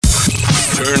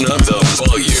Turn up the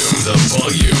volume. The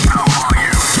volume.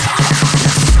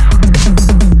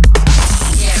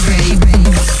 Get ready.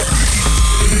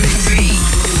 Three,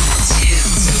 two,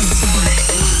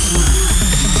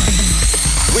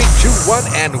 3, 2,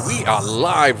 1, and we are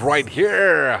live right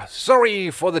here. Sorry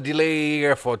for the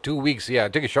delay for 2 weeks. Yeah,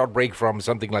 take a short break from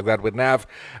something like that with Nav.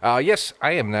 Yes,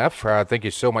 I am Nav. Thank you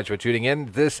so much for tuning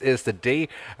in. This is the day.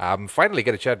 Finally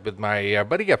get a chat with my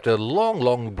buddy after a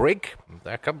long break.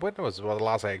 When was the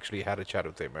last I actually had a chat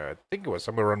with him? I think it was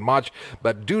somewhere around March.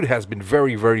 But dude has been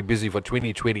very busy for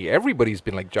 2020. Everybody's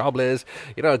been like jobless,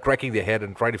 cracking their head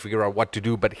and trying to figure out what to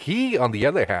do. But he, on the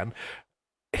other hand,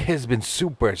 has been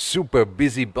super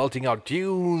busy belting out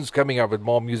tunes, coming up with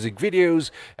more music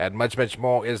videos, and much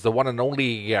more. Is the one and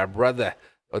only brother,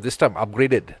 or this time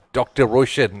upgraded, Dr.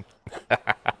 Roshan.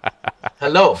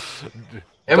 Hello.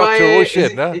 Dr.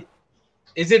 Roshan,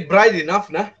 is it bright enough,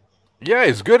 nah? Yeah,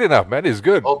 it's good enough, man. It's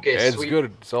good. Okay, it's sweet.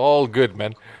 good. It's all good,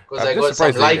 man. Because I got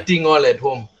some lighting all at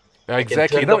home.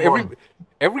 Exactly.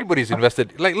 Everybody's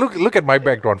invested. Like, look at my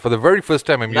background. For the very first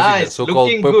time, I'm using the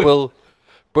so-called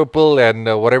purple and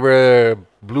whatever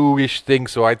bluish thing.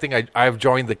 So I think I've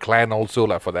joined the clan also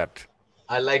for that.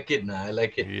 I like it, nah. I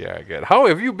like it. Yeah, good. How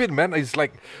have you been, man? It's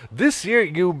like this year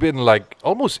you've been like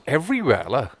almost everywhere,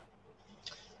 lah.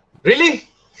 Really?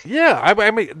 Yeah,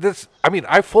 I mean,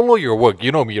 I follow your work.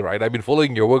 You know me, right? I've been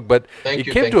following your work, but it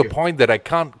came to a point that I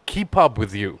can't keep up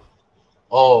with you.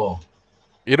 Oh.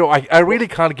 I really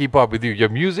can't keep up with you. Your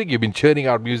music, you've been churning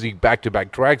out music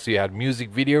back-to-back tracks. You had music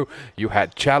video. You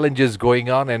had challenges going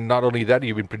on. And not only that,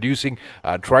 you've been producing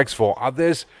tracks for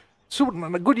others. So,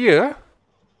 a good year, huh?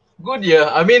 Good year.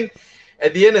 I mean,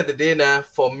 at the end of the day, now,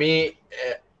 for me,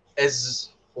 as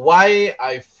why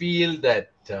I feel that,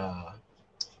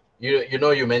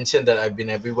 you mentioned that I've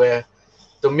been everywhere.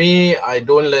 To me, I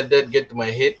don't let that get to my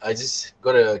head. I just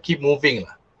got to keep moving.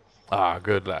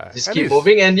 Good lad. Just keep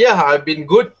moving, and yeah, I've been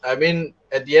good. I mean,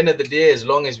 at the end of the day, as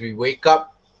long as we wake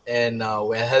up and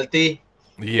we're healthy,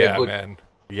 yeah, we're good. Man.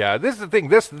 Yeah, this is the thing.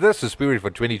 That's the spirit for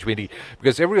 2020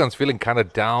 because everyone's feeling kind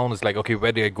of down. It's like, okay,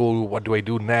 where do I go? What do I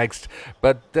do next?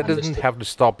 But that doesn't have to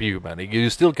stop you, man. You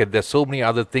still can. There's so many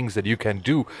other things that you can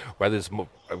do, whether it's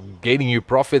gaining you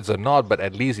profits or not. But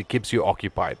at least it keeps you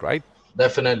occupied, right?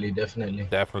 Definitely.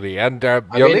 And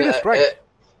your latest track.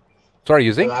 Sorry,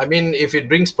 you think? I mean, if it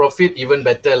brings profit, even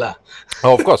better, lah.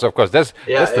 Oh, of course. That's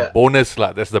the bonus,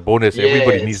 lah. That's the bonus. Yes.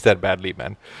 Everybody needs that badly,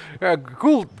 man.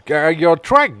 Cool. Your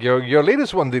track, your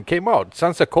latest one that came out,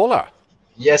 Sansa Cola.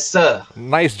 Yes, sir.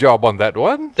 Nice job on that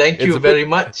one. Thank you very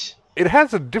much. It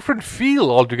has a different feel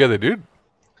altogether, dude.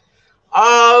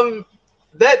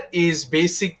 That is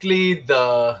basically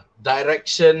the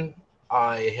direction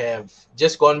I have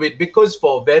just gone with because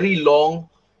for a very long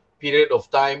period of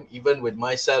time, even with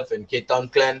myself and K-Town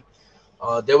Clan,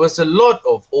 there was a lot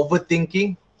of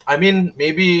overthinking. I mean,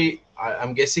 maybe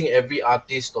I'm guessing every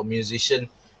artist or musician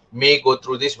may go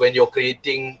through this when you're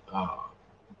creating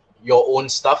your own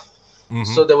stuff.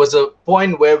 Mm-hmm. So there was a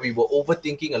point where we were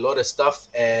overthinking a lot of stuff,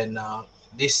 and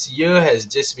this year has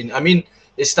just been, I mean,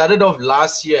 it started off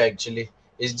last year actually.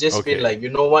 It's just been like, you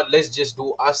know what, let's just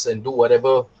do us and do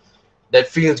whatever that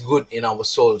feels good in our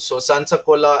soul. So Sansa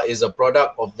Cola is a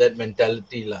product of that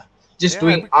mentality, lah. Just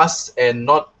doing us and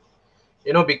not,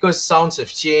 because sounds have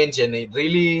changed and it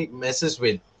really messes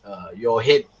with your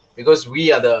head because we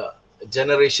are the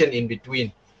generation in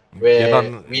between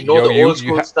where we know the old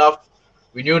school stuff,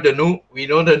 we know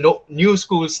the new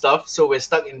school stuff. So we're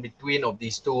stuck in between of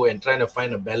these two and trying to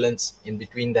find a balance in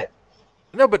between that.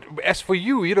 No, but as for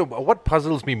you, what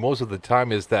puzzles me most of the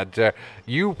time is that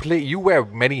you wear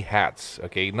many hats,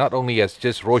 okay? Not only as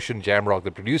just Roshan Jamrock,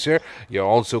 the producer, you're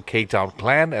also K-Town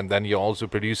Clan, and then you're also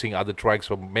producing other tracks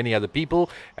for many other people.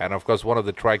 And of course, one of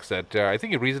the tracks that I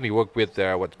think you recently worked with,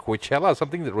 Coachella,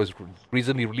 something that was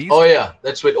recently released. Oh yeah,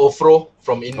 that's with Ofro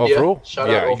from India. Ofro? Shout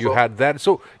out Ofro. You had that.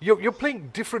 So you're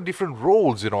playing different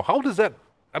roles, How does that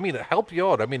help you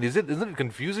out? I mean, isn't it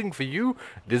confusing for you?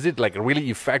 Does it really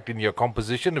affect in your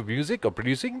composition of music or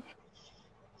producing?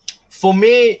 For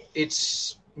me,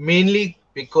 it's mainly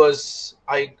because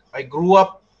I grew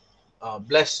up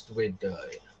blessed with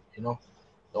the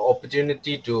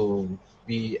opportunity to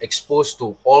be exposed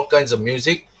to all kinds of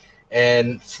music,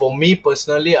 and for me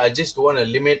personally, I just want to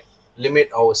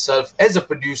limit ourselves as a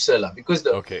producer, because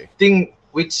the thing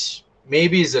which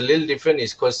maybe is a little different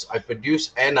is because I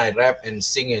produce and I rap and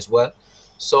sing as well.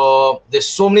 So there's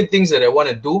so many things that I want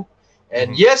to do.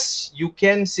 And yes, you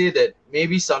can say that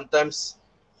maybe sometimes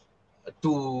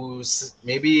to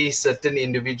maybe certain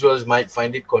individuals might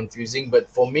find it confusing. But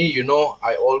for me,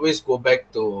 I always go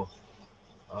back to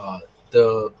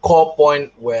the core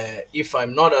point where if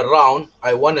I'm not around,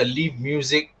 I want to leave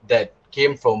music that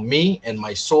came from me and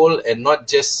my soul, and not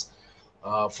just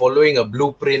following a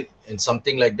blueprint and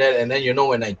something like that. And then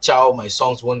when I chow, my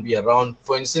songs won't be around.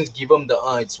 For instance, Give 'em the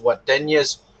it's what, 10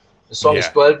 years. The song is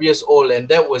Yeah. 12 years old, and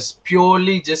that was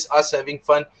purely just us having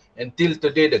fun. And till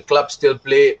today, the club still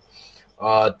play.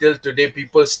 Till today,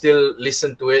 people still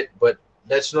listen to it. But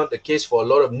that's not the case for a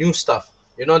lot of new stuff.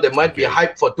 There might be a Okay.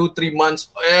 hype for 2-3 months.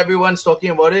 Everyone's talking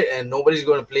about it, and nobody's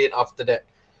going to play it after that.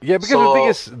 Yeah, because the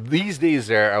thing So is, these days,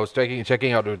 I was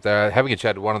checking out with, having a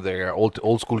chat with one of the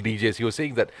old school DJs. He was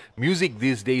saying that music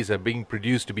these days are being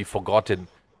produced to be forgotten.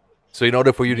 So in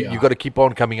order for you, you yeah, got to keep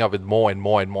on coming up with more and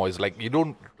more and more. It's like you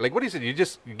don't like what you said. You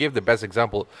gave the best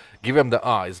example. Give him the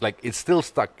It's like it's still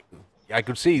stuck. I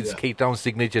could say it's yeah. K Town's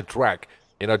signature track.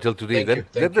 Till today. Thank you, Then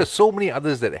thank you. there's so many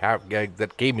others that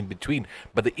that came in between,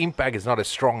 but the impact is not as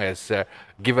strong as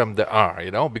Give him the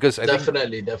Because I think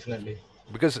Definitely, definitely.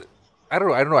 because I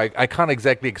don't know. I can't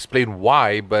exactly explain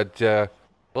why, but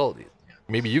well,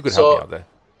 maybe you could help me So out there.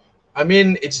 I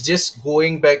mean, it's just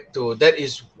going back to that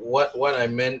is what I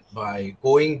meant by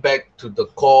going back to the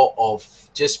core of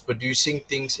just producing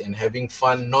things and having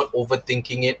fun, not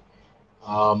overthinking it.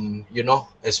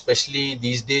 Especially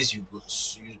these days, you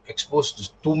exposed to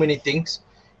too many things,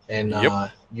 and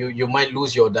Yep. you might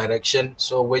lose your direction.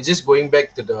 So we're just going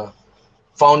back to the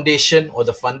foundation or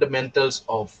the fundamentals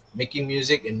of making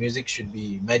music, and music should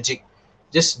be magic.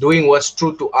 Just doing what's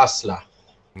true to us, lah.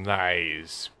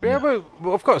 Nice. Yeah, Yeah. but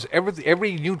well, of course,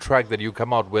 every new track that you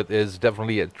come out with is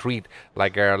definitely a treat.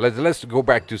 Like let's go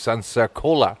back to Sansa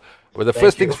Cola. But the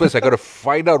first Thank you. things first, I got to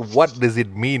find out what does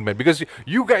it mean, man. Because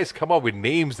you guys come up with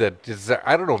names that just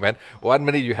I don't know, man. One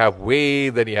minute you have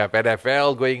Wave, then you have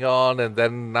NFL going on, and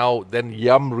then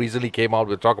Yum recently came out.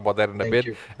 We'll talk about that in a Thank bit.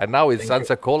 you. And now it's Thank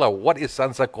you. Sansa Cola. What is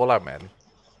Sansa Cola, man?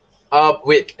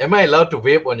 Wait, am I allowed to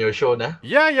vape on your show now?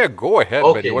 Yeah, go ahead,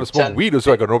 man. You Okay, want to smoke Chan. weed,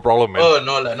 so I got no problem, man. Oh,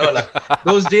 no lah, no lah.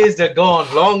 Those days are gone,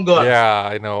 long gone.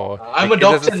 Yeah, I know. I'm a It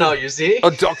doesn't doctor now, sit- you see. Oh,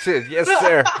 doctor, yes,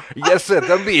 sir. Yes, sir.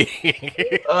 Tell me.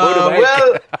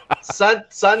 Well,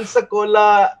 Sansa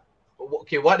Cola.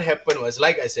 Okay, what happened was,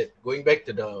 like I said, going back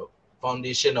to the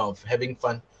foundation of having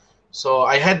fun. So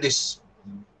I had this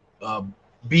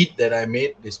beat that I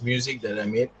made, this music that I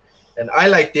made, and I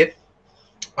liked it.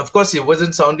 Of course, it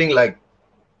wasn't sounding like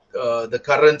the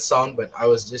current sound, but I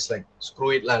was just like,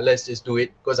 screw it, lah, let's just do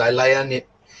it because I lie on it.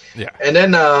 Yeah. And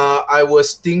then I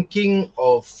was thinking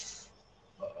of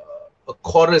a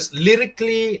chorus.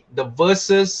 Lyrically, the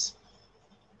verses,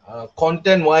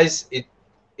 content-wise,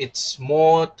 it's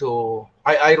more to.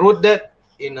 I wrote that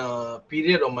in a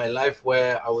period of my life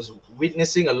where I was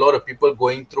witnessing a lot of people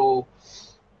going through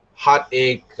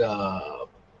heartache,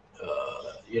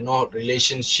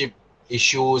 relationship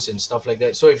issues and stuff like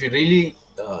that. So if you really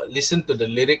listen to the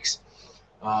lyrics,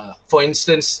 for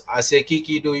instance, I say,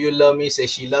 Kiki, do you love me? Say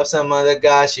she loves some other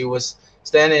guy. She was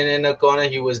standing in the corner.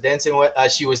 He was dancing.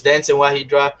 She was dancing while he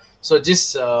drive. So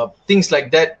just things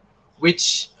like that,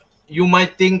 which you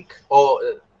might think, or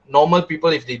normal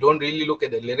people, if they don't really look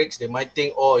at the lyrics, they might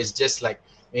think, oh, it's just like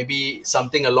maybe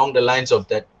something along the lines of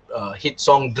that hit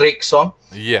song, Drake song.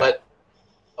 Yeah. But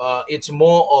it's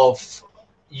more of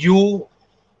you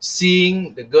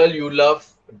seeing the girl you love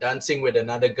dancing with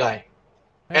another guy.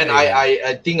 And Hey.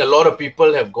 I think a lot of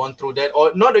people have gone through that,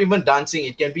 or not even dancing.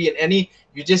 It can be in any,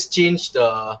 you just change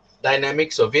the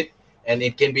dynamics of it. And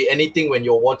it can be anything when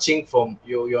you're watching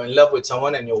you're in love with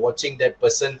someone and you're watching that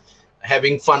person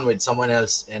having fun with someone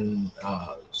else, and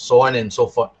so on and so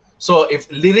forth. So if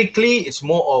lyrically, it's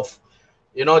more of,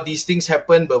 these things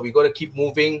happen, but we got to keep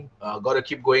moving, got to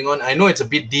keep going on. I know it's a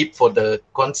bit deep for the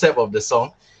concept of the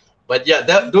song, but yeah,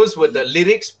 those were the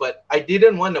lyrics, but I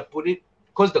didn't want to put it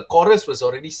because the chorus was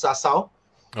already sasao.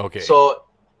 Okay. So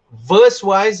verse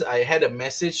wise, I had a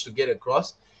message to get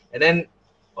across, and then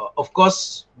of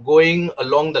course, going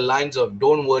along the lines of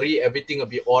don't worry, everything will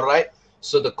be all right.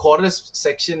 So the chorus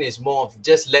section is more of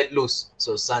just let loose.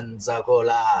 So Sansa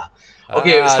Cola.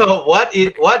 Okay, so what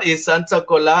is Sansa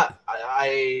Cola?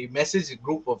 I messaged a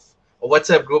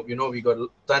WhatsApp group. We got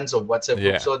tons of WhatsApp Yeah.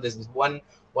 groups. So there's this one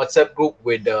WhatsApp group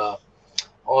with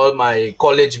all my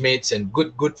college mates and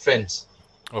good friends.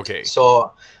 Okay.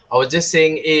 So I was just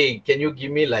saying, hey, can you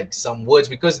give me like some words,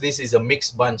 because this is a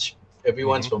mixed bunch.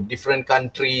 Everyone's from different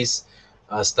countries,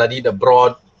 studied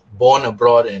abroad, born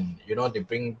abroad, and they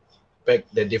bring back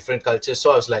their different cultures.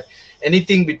 So I was like,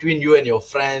 anything between you and your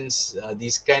friends,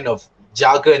 these kind of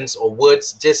jargons or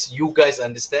words, just you guys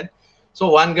understand. So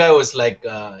one guy was like,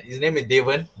 his name is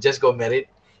Devan, just got married.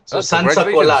 So Oh, Sansa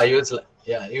congratulations.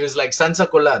 Cola, he was like Sansa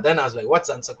Cola. Then I was like, what's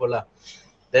Sansa Cola?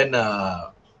 Then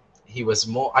he was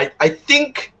more. I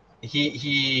think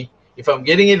he if I'm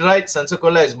getting it right,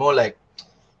 Sansakola is more like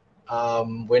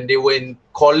when they were in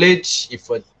college. If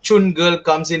a Chun girl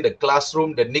comes in the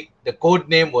classroom, the code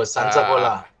name was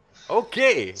Sansakola.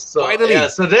 Okay. So, Finally. yeah,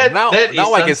 so that now is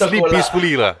I can sleep Sansakola.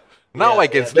 peacefully. Lah. Now Yeah, I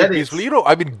can yeah, sleep that is- peacefully. You know,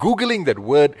 I've been Googling that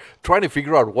word, trying to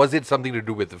figure out, was it something to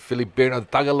do with the Filipino,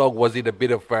 Tagalog? Was it a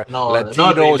bit of No, Latino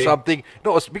not or really. something?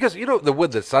 No, it's because, you know, the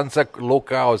word, the Sansa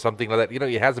Loca or something like that, you know,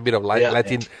 it has a bit of Yeah,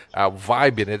 Latin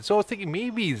vibe in it. So I was thinking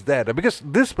maybe it's that. Because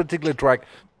this particular track,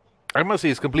 I must say,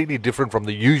 it's completely different from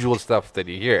the usual stuff that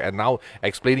you hear. And now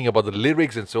explaining about the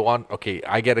lyrics and so on, okay,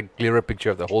 I get a clearer picture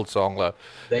of the whole song. Lah.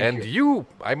 Thank and you,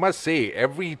 I must say,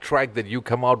 every track that you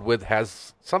come out with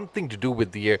has something to do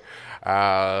with the,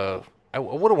 I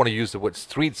wouldn't want to use the word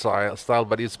street style,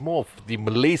 but it's more of the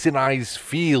Malaysianized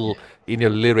feel in your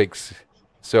lyrics.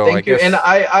 So Thank I you. guess, And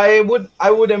I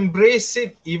would embrace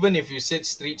it even if you said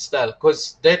street style,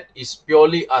 because that is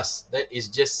purely us. That is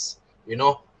just, you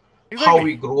know, how Exactly.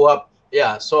 we grew up.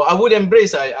 Yeah. So I would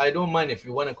embrace. I don't mind if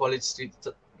you want to call it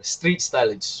street style.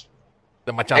 It's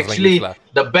the Machan's language. actually Lah.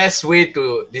 the best way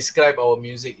to describe our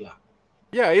music. Lah.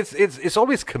 Yeah, it's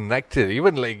always connected.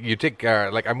 Even like you take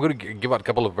like I'm going to give out a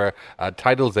couple of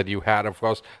titles that you had. Of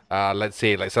course, let's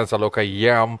say like Sansa Loca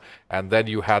Yam, and then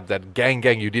you had that Gang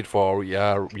Gang you did for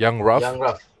Young Rough. Young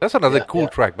Rough. That's another Yeah, cool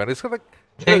yeah. track, man. It's kind of like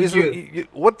Thank it's- you.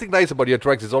 One thing nice about your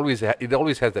tracks is always it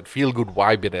always has that feel good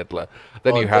vibe in it. Then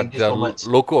Oh, you had thank you so much.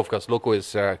 Loco, of course. Loco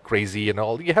is crazy and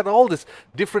all. You had all this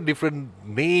different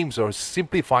names or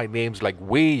simplified names like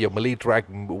Way, your Malay track,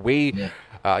 Way.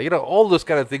 Yeah. You know, all those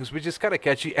kind of things, which is kind of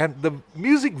catchy. And the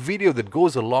music video that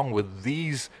goes along with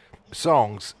these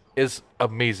songs is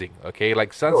amazing. Okay,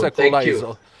 like Sansa Oh, thank Cola is.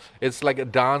 you. It's like a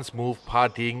dance move,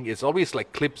 partying. It's always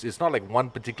like clips. It's not like one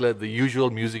particular, the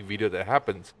usual music video that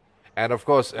happens. And of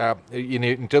course,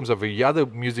 in terms of the other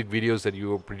music videos that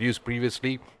you produced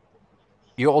previously,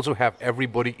 you also have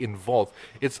everybody involved.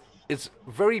 It's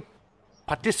very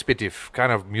participative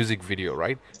kind of music video,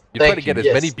 right? You try Thank to get you, as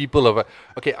yes. many people of.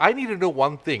 Okay, I need to know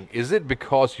one thing: is it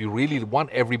because you really want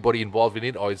everybody involved in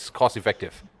it, or it's cost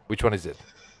effective? Which one is it?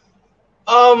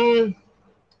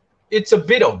 It's a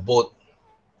bit of both.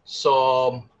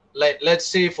 So, like, let's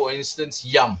say for instance,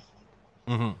 Yum.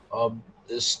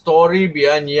 The story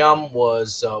behind Yum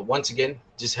was once again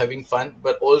just having fun,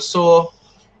 but also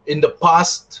in the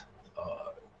past,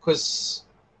 because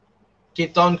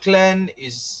K-Town Clan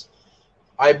is,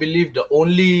 I believe, the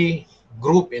only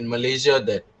group in Malaysia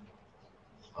that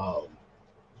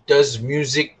does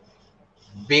music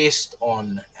based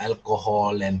on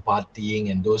alcohol and partying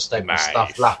and those type of stuff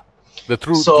Nice. lah. The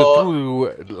true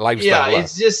So, lifestyle. Yeah, lah.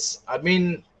 it's just, I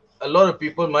mean, a lot of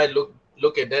people might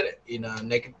look at that in a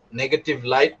negative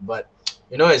light, but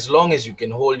you know, as long as you can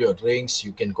hold your drinks,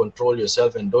 you can control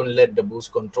yourself and don't let the booze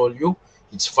control you,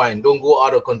 it's fine. Don't go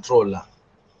out of control lah.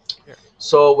 Yeah.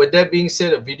 So with that being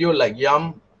said, a video like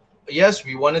Yum, yes,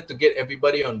 we wanted to get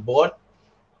everybody on board,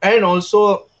 and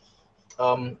also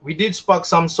we did spark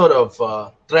some sort of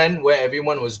trend where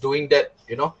everyone was doing that,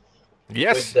 you know.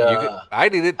 Yes, with, I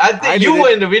did it. I think did you it.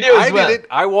 were in the video as I well. did it.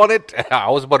 I won it. I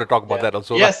was about to talk about Yeah. that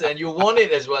also. Yes, and you won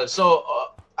it as well. So,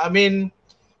 I mean,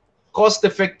 cost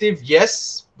effective,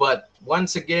 yes, but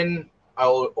once again, I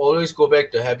will always go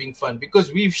back to having fun,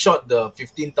 because we've shot the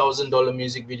 $15,000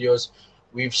 music videos.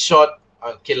 We've shot,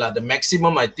 okay, the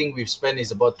maximum I think we've spent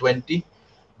is about 20,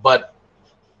 but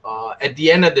at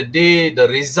the end of the day, the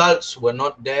results were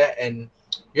not there. And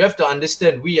you have to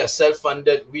understand, we are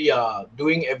self-funded. We are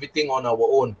doing everything on our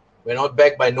own. We're not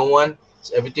backed by no one.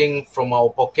 It's everything from our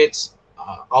pockets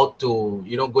out to,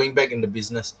 you know, going back in the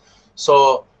business.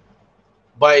 So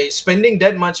by spending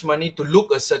that much money to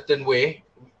look a certain way,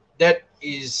 that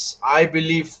is, I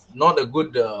believe, not a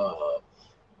good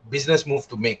business move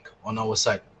to make on our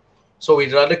side. So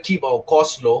we'd rather keep our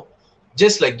costs low,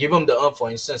 just like Give 'em the Earth,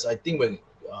 for instance. I think when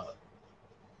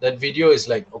that video is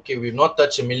like, okay, we've not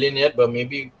touched 1 million yet, but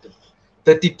maybe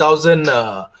 30,000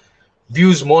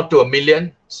 views more to 1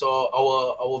 million. So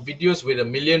our videos with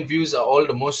 1 million views are all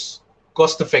the most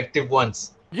cost-effective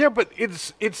ones. Yeah, but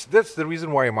it's that's the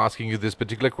reason why I'm asking you this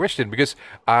particular question, because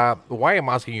why I'm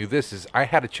asking you this is I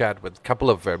had a chat with a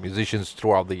couple of musicians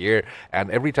throughout the year,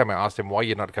 and every time I asked them why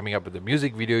you're not coming up with a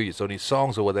music video, it's only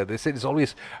songs over there, they said it's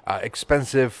always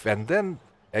expensive, and then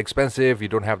expensive, you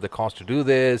don't have the cost to do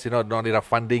this, you know, not enough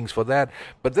fundings for that.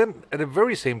 But then at the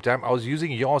very same time, I was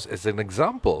using yours as an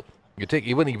example. You take,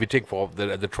 even if you take for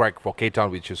the track for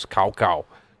K-Town, which is Cow Cow.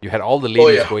 You had all the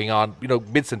ladies yeah. going on, you know,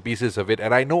 bits and pieces of it,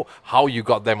 and I know how you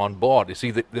got them on board. You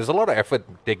see, there's a lot of effort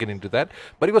taken into that,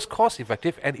 but it was cost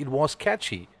effective and it was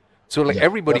catchy. So like Yeah,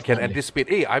 everybody can definitely. anticipate,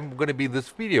 hey, I'm going to be in this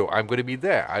video. I'm going to be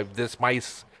there. This my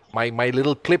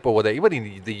little clip over there. Even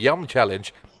in the Yum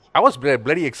challenge, I was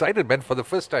bloody excited, man. For the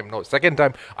first time, no, second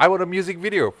time, I want a music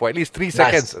video for at least 3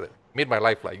 seconds. Nice. Made my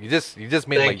life like you just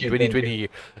made my Thank you. Thank you. 2020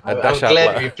 I'm dash out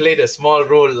glad lah. we played a small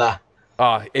role, lah.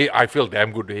 Hey, I feel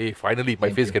damn good. Hey, finally, my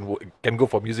Thank face you. can go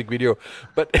for music video.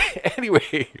 But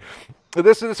anyway,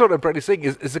 this is what I'm trying to say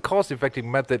is a cost-effective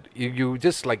method. You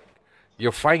just like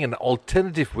you're finding an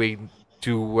alternative way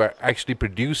to actually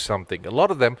produce something. A lot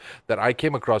of them that I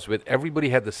came across with, everybody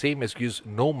had the same excuse: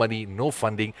 no money, no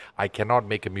funding. I cannot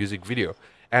make a music video.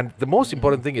 And the most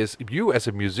important thing is, you as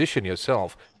a musician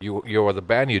yourself, you're the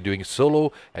band, you're doing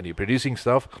solo, and you're producing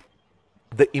stuff.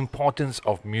 The importance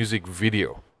of music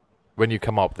video when you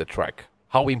come up with a track.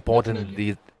 How important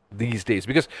Definitely. these days?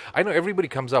 Because I know everybody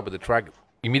comes up with a track,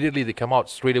 immediately they come out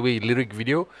straight away lyric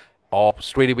video or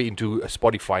straight away into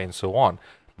Spotify and so on.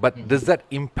 But does that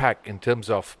impact in terms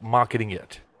of marketing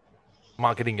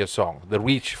marketing your song, the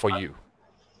reach for you?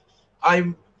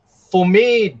 I'm For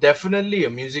me, definitely a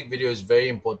music video is very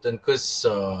important because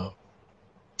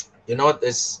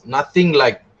there's nothing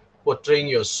like portraying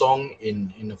your song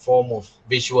in a form of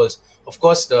visuals. Of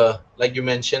course, the like you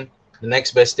mentioned, the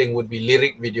next best thing would be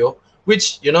lyric video,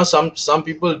 which some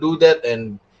people do that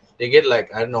and they get like,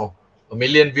 I don't know, a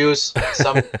million views.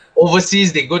 Some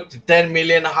overseas they go to 10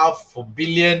 million, half a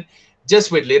billion just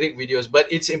with lyric videos.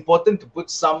 But it's important to put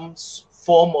some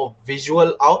form of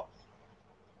visual out,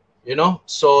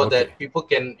 so Okay. that people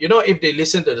can, if they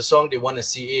listen to the song, they want to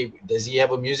see, hey, does he have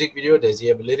a music video? Does he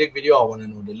have a lyric video? I want to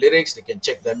know the lyrics. They can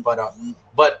check that part out.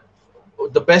 But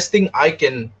the best thing I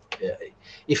can,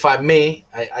 if I may,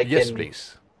 I Yes, can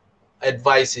please.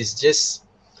 advise is just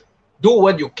do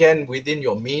what you can within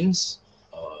your means.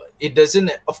 It doesn't,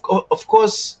 of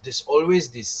course, there's always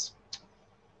this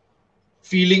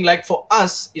feeling like for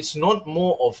us, it's not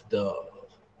more of the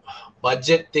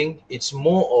budget thing. It's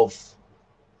more of,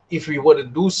 if we were to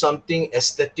do something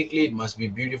aesthetically, it must be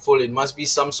beautiful. It must be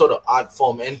some sort of art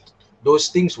form, and those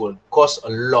things will cost a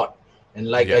lot. And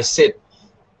like I Yeah. said,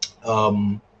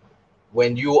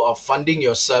 when you are funding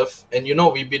yourself, and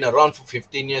we've been around for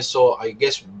 15 years, so I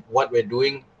guess what we've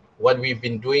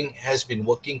been doing has been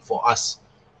working for us.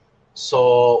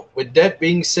 So with that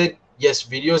being said, yes,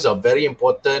 videos are very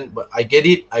important, but I get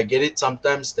it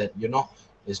sometimes that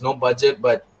there's no budget.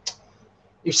 But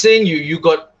if saying you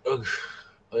got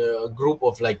a group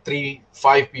of like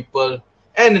 3-5 people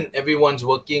and everyone's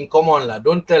working, come on lah,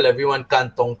 don't tell everyone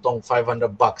can tong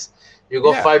 $500. You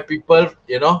got Yeah. 5 people,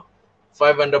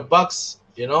 $500,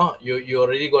 you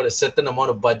already got a certain amount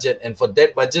of budget. And for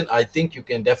that budget, I think you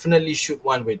can definitely shoot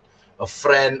one with a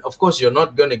friend. Of course, you're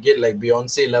not going to get like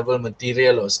Beyonce level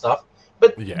material or stuff,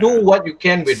 but Yeah. do what you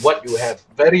can with what you have.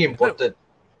 Very important.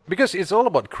 Because it's all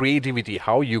about creativity,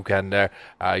 how you can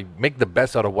make the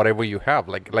best out of whatever you have.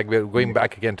 Like we're going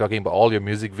back again talking about all your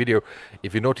music video.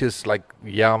 If you notice, like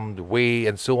Yam, the Way,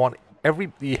 and so on,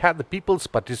 you had the people's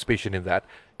participation in that.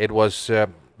 It was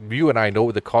you and I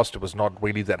know the cost was not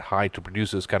really that high to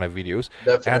produce those kind of videos,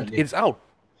 and Definitely. it's out.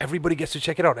 Everybody gets to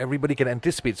check it out. Everybody can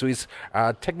anticipate. So it's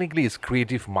technically it's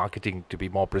creative marketing, to be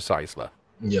more precise, lah.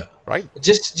 Yeah. Right?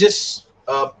 Just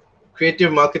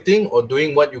creative marketing, or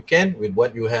doing what you can with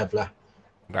what you have lah.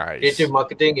 Nice. Creative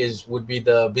marketing would be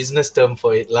the business term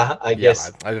for it lah, I Yeah,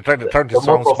 guess. I try to The more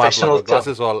sound smart, professional like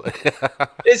glasses all.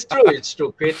 It's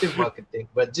true, creative marketing,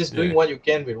 but just doing Yeah. what you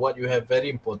can with what you have, very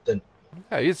important.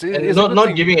 Yeah, it's And a good not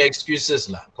thing. giving excuses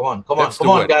lah. Come on, That's the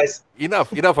come on word. guys.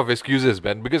 Enough of excuses,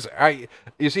 man. Because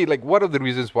you see, like one of the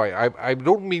reasons why I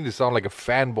don't mean to sound like a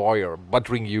fanboy or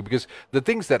buttering you, because the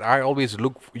things that I always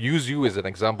use you as an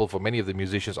example for many of the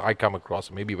musicians I come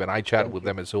across, maybe when I chat with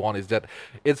them and so on, is that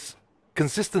it's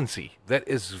consistency. That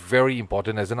is very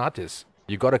important as an artist.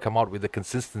 You got to come out with the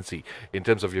consistency in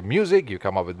terms of your music. You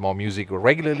come up with more music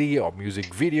regularly, or music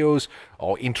videos,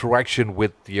 or interaction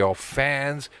with your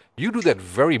fans. You do that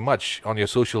very much on your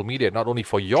social media, not only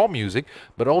for your music,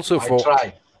 but also I for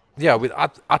try. yeah, with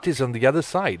artists on the other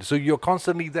side. So you're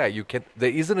constantly there.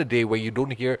 There isn't a day where you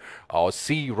don't hear or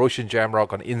see Roshan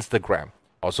Jamrock on Instagram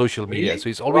or social media. Really? So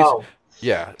it's always Wow.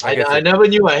 yeah. I never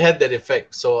knew I had that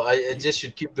effect, so I just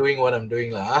should keep doing what I'm doing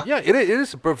lah. Huh? Yeah, it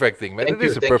is a perfect thing, man. Thank It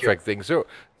is you, a thank you. perfect thing. So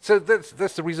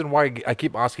that's the reason why I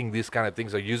keep asking these kind of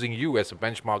things, or using you as a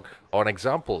benchmark or an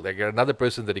example. Like another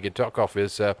person that you can talk of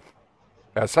is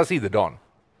Sasi the Don.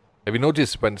 Have you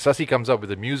noticed when Sasi comes up with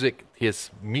the music,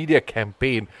 his media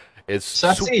campaign is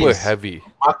Sasi super is heavy.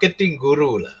 marketing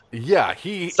guru lah. Yeah,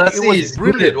 he Sasi was is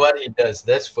good brilliant. at what he does.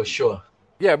 That's for sure.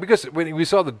 Yeah, because when we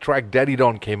saw the track Daddy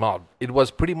Don came out, it was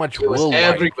pretty much It was worldwide.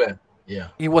 everywhere. Yeah.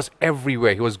 He was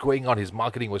everywhere. He was going on. His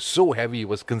marketing was so heavy. He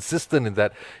was consistent in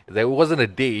that there wasn't a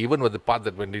day, even with the part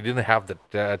that when he didn't have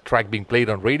that track being played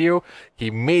on radio,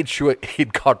 he made sure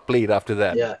it got played after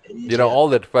that. Yeah, You know, yeah. all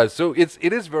that fast. So it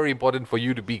is very important for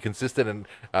you to be consistent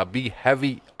and be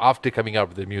heavy after coming out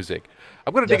with the music.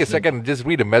 I'm going to take a Definitely. second and just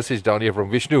read a message down here from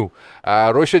Vishnu.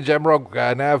 Roshan Jamrock,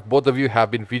 Nav, both of you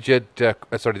have been featured.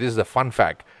 Sorry, this is a fun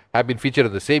fact. Have been featured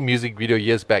in the same music video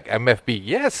years back. MFP.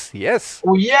 Yes, yes.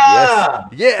 Oh yeah.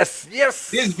 Yes. This is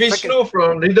Second- Vishnu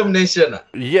from Rhythm Nation.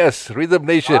 Yes, Rhythm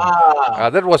Nation. Ah.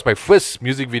 That was my first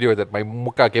music video that my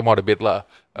muka came out a bit lah.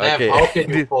 Nav, how can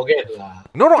you forget lah?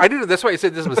 No, I didn't. That's why I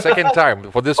said this was the second time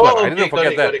for this Oh, one. I okay, didn't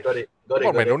forget that. got it. Come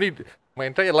on, man, only my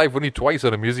entire life only twice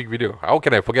on a music video. How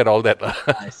can I forget all that? lah?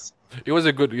 Nice. It was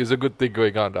a good thing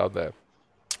going on down there.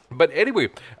 But anyway,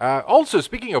 also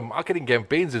speaking of marketing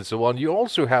campaigns and so on, you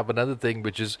also have another thing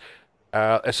which is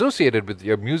associated with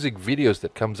your music videos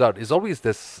that comes out. Is always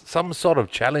there's some sort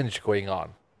of challenge going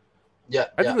on. Yeah,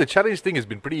 I yeah. think the challenge thing has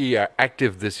been pretty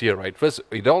active this year, right? First,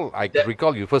 I Yeah.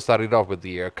 recall you first started off with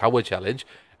the cover challenge,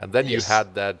 and then you Yes.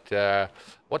 had that.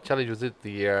 What challenge was it?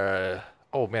 The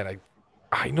oh man,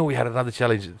 I know we had another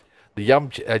challenge, the Yum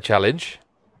challenge.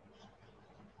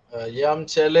 Yam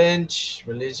Challenge,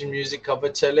 Malaysian Music Cover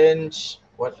Challenge.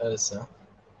 What else?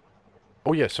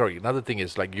 Oh yeah, sorry. Another thing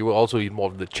is like you were also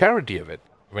involved in the charity of it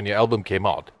when your album came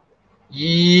out.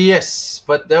 Yes,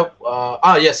 but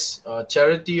yes,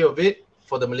 charity of it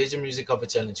for the Malaysian Music Cover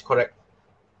Challenge. Correct.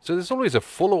 So there's always a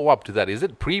follow up to that. Is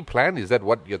it pre-planned? Is that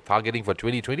what you're targeting for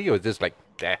 2020, or is this like,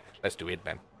 let's do it,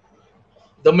 man?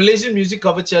 The Malaysian Music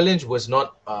Cover Challenge was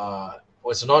not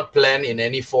planned in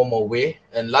any form or way,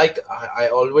 and like I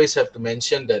always have to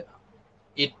mention that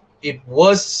it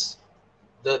was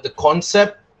the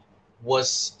concept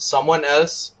was someone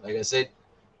else. Like I said,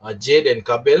 Jade and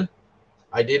Kabil.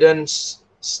 I didn't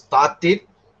start it.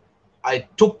 I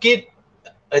took it,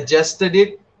 adjusted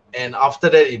it, and after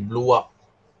that it blew up.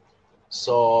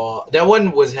 So that one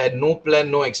had no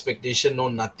plan, no expectation, no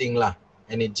nothing lah,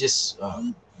 and it just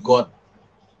got,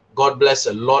 God bless,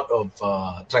 a lot of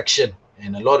traction,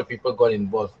 and a lot of people got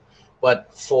involved. But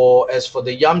as for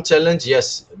the Yum Challenge,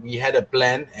 yes, we had a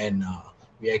plan and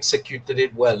we executed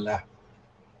it well lah.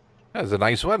 That's a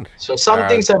nice one. So some Uh,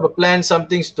 things have a plan, some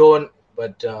things don't,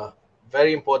 but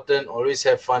very important, always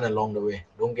have fun along the way.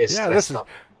 Don't get Yeah, stressed that's out.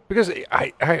 because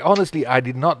I honestly I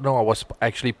did not know I was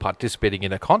actually participating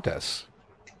in a contest.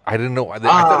 I didn't know. I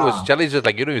thought it was challenges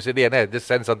like you said, yeah, just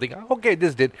send something. Okay,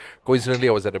 this did. Coincidentally,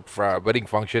 I was at a wedding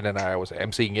function and I was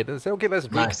emceeing it and said, okay, let's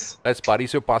drink, Nice. let's party.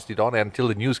 So passed it on until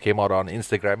the news came out on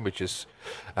Instagram, which is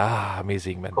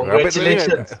amazing, man.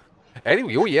 Congratulations.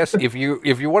 Anyway, oh yes, if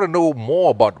you want to know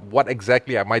more about what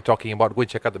exactly am I talking about, go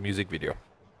check out the music video.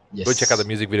 Yes. Go check out the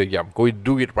music video. Yum. Go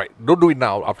do it right. Don't do it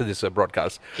now after this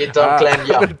broadcast. K-Town Clan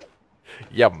Yum.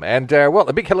 Yum. And well,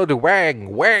 a big hello to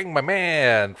Wang. Wang, my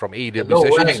man from AEW Hello,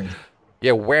 Sessions. Wang.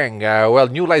 Yeah, Wang. Well,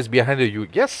 new lights behind you.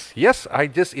 Yes. I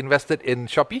just invested in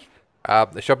Shopee.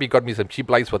 Shopee got me some cheap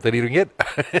lights for 30 ringgit.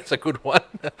 It's a good one.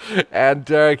 And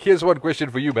here's one question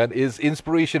for you, man. Is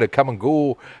inspiration a come and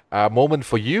go moment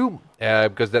for you?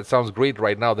 Because that sounds great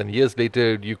right now. Then years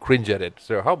later, you cringe at it.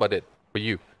 So how about it for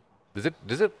you? Is it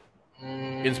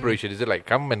inspiration? Is it like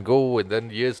come and go, and then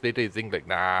years later you think like,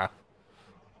 nah?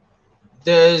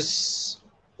 There's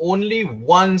only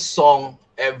one song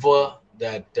ever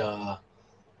that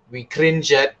we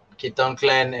cringe at, K-Town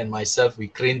Clan and myself, we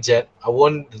cringe at. I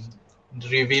won't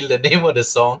reveal the name of the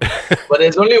song, but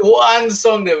there's only one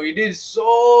song that we did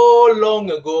so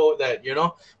long ago that,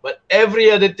 but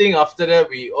every other thing after that,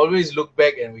 we always look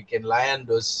back and we can lion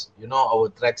those, our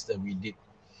tracks that we did.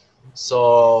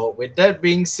 So with that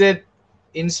being said,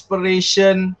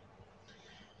 inspiration,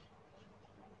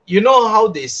 you know how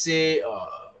they say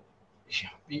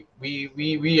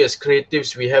we as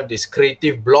creatives, we have this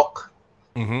creative block,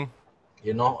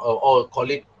 Mm-hmm. or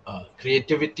call it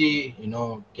creativity,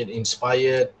 get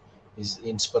inspired, is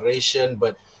inspiration,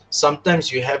 but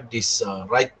sometimes you have this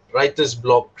writer's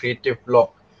block, creative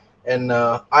block, and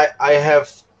I have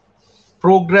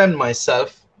programmed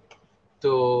myself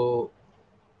to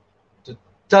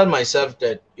tell myself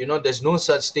that there's no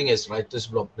such thing as writer's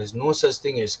block, there's no such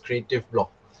thing as creative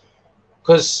block,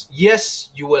 because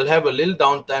yes, you will have a little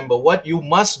downtime, but what you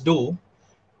must do,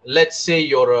 let's say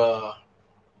you're a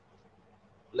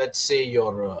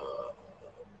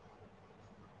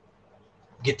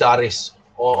guitarist,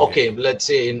 or okay, let's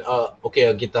say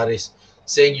a guitarist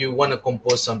saying you want to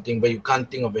compose something but you can't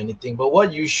think of anything, but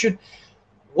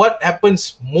what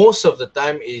happens most of the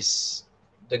time is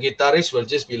the guitarist will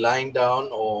just be lying down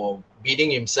or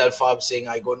beating himself up, saying,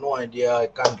 I got no idea, I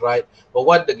can't write. But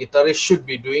what the guitarist should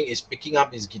be doing is picking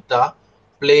up his guitar,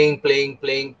 playing.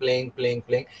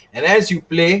 And as you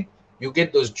play, you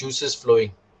get those juices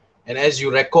flowing. And as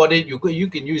you record it, you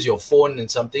can use your phone and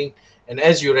something. And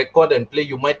as you record and play,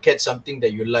 you might catch something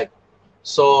that you like.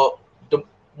 So the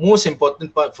most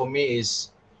important part for me is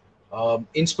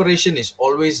inspiration is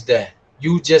always there.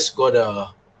 You just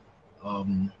gotta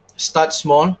start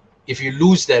small. If you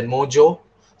lose that mojo,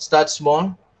 start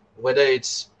small. Whether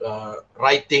it's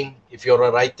writing, if you're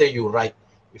a writer, you write.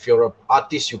 If you're an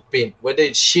artist, you paint. Whether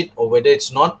it's shit or whether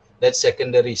it's not, that's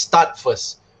secondary. Start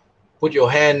first. Put your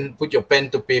pen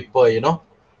to paper.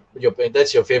 Put your pen.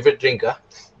 That's your favorite drink, huh?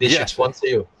 They Yeah. should sponsor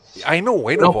you. I know.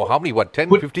 No. For how many, 10,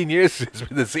 Put- 15 years? It's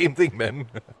been the same thing, man.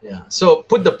 Yeah. So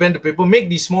put the pen to paper, make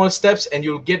these small steps, and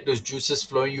you'll get those juices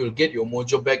flowing. You'll get your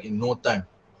mojo back in no time.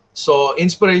 So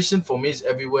inspiration for me is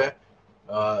everywhere.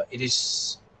 It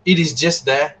is just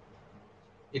there.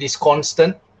 It is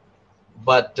constant,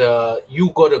 but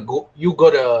you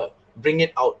gotta bring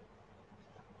it out.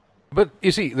 But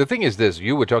you see, the thing is this: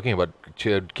 you were talking about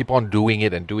keep on doing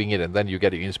it, and then you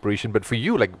get your inspiration. But for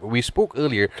you, like we spoke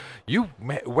earlier, you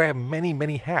wear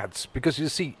many hats because you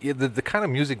see the kind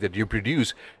of music that you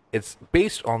produce. It's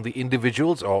based on the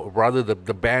individuals, or rather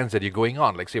the bands that you're going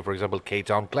on. Like say, for example,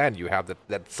 K-Town Clan, you have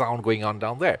that sound going on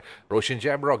down there. Roshan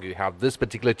Jamrock, you have this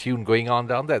particular tune going on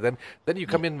down there. Then you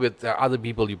come in with other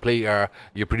people. You play,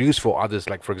 you produce for others.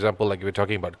 Like for example, like we were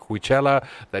talking about Kuichela.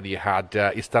 Then you had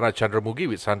Istana Chandramugi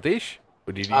with Santesh.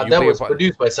 But did you That play was a part?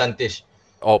 produced by Santesh.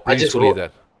 Oh, I just produced fully wrote.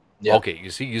 that. Yeah. Okay, you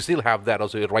see, you still have that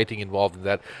also. Your writing involved in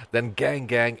that. Then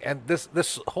gang, and there's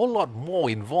a whole lot more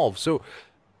involved. So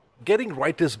getting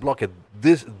writer's block at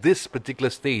this particular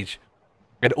stage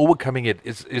and overcoming it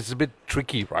is a bit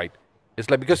tricky, right? It's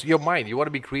like because your mind, you want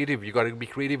to be creative, you got to be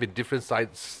creative in different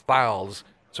styles.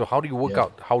 So how do you work Yeah.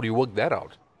 out? How do you work that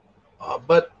out?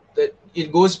 But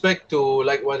it goes back to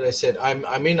like what I said. I'm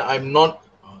not.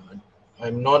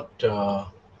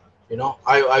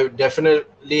 I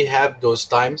definitely have those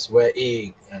times where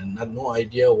and I have no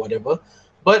idea or whatever.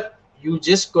 But you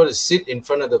just got to sit in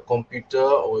front of the computer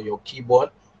or your keyboard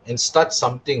and start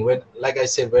something. Like I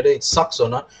said, whether it sucks or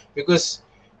not, because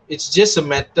it's just a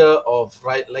matter of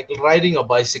like riding a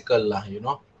bicycle, lah.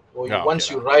 Or Yeah, once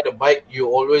okay, you ride a bike, you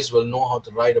always will know how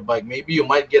to ride a bike. Maybe you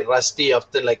might get rusty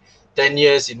after like 10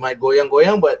 years, it might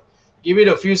goyang, but give it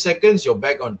a few seconds, you're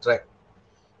back on track.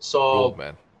 So Cool,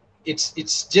 man.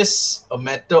 it's just a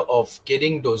matter of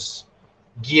getting those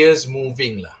gears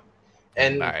moving lah.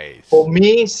 And Nice. for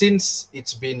me, since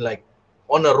it's been like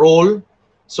on a roll,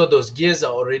 so those gears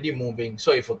are already moving.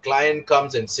 So if a client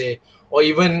comes and say, or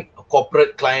even a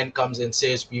corporate client comes and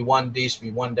says, we want this,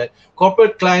 we want that.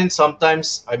 Corporate clients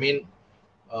sometimes,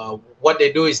 what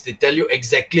they do is they tell you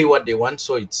exactly what they want,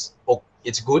 so it's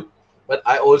good. But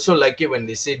I also like it when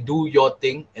they say, do your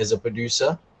thing as a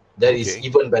producer. That is Okay.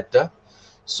 even better.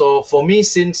 So for me,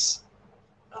 since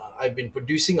I've been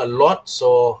producing a lot,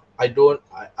 so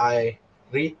I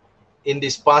read in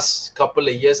this past couple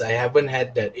of years, I haven't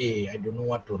had that, I don't know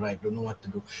what to write, don't know what to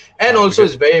do. And also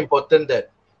because- it's very important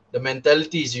that the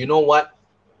mentality is, you know what,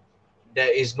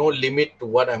 there is no limit to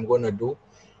what I'm going to do.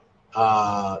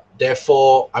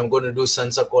 Therefore, I'm going to do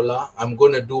Sansakola. I'm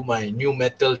going to do my new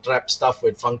metal trap stuff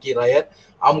with Funky Riot.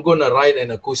 I'm going to write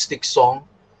an acoustic song.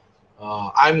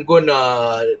 I'm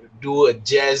gonna do a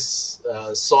jazz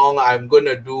song. I'm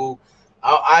gonna do.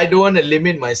 I don't want to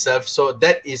limit myself, so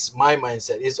that is my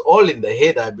mindset. It's all in the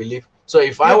head, I believe. So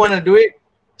if I want to do it,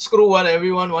 screw what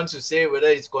everyone wants to say, whether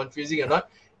it's confusing or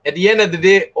not. At the end of the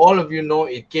day, all of you know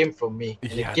it came from me,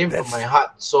 and Yeah, it came from that's- my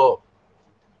heart. So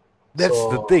That's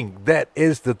the So- thing. That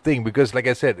is the thing. Because, like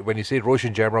I said, when you say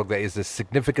Roshan Jamrock, there is a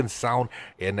significant sound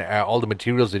in all the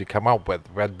materials that you come out with.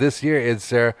 But this year,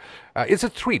 it's a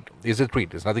treat. It's a treat.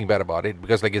 There's nothing bad about it.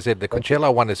 Because, like I said, the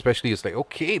Coachella one especially is like,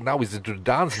 okay, now it's into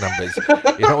dance numbers.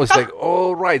 It's like,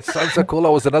 all right, Sansakola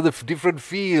was another different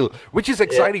feel, which is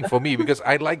exciting for me because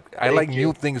I like new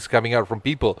you. things coming out from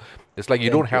people. It's like you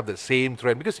Thank don't you. have the same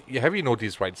trend because have you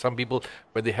noticed, right? Some people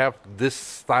when they have this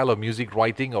style of music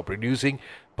writing or producing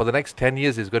for the next 10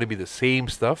 years is going to be the same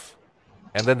stuff,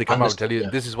 and then they come out and tell you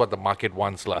Understood, yeah. this is what the market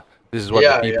wants, lah. This is what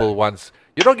Yeah, the people yeah. wants.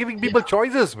 You're not giving people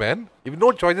choices, man. If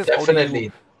no choices, how do you?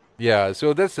 Definitely. Yeah,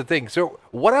 so that's the thing. So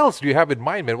what else do you have in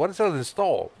mind, man? What is else in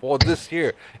store for this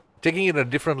year? Taking it a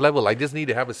different level. I just need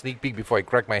to have a sneak peek before I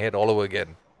crack my head all over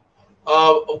again.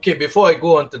 Okay, before I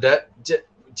go on to that,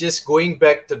 just going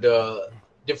back to the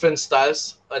different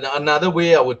styles, another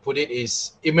way I would put it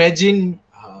is imagine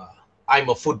I'm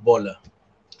a footballer.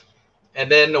 And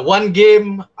then one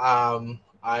game, I'm,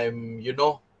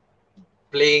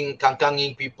 playing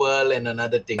kangkanging people and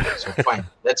another thing. So fine,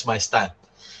 that's my style.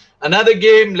 Another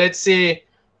game, let's say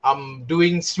I'm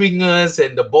doing swingers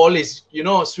and the ball is,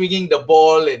 swinging the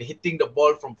ball and hitting the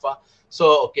ball from far.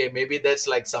 So, okay, maybe that's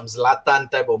like some Zlatan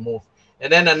type of move.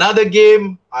 And then another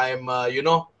game, I'm,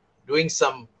 doing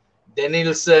some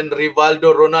Danielson,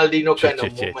 Rivaldo, Ronaldinho kind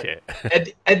of movement.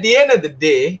 At the end of the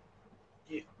day,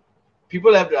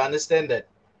 people have to understand that.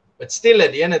 But still,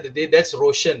 at the end of the day, that's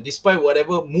Roshan. Despite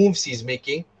whatever moves he's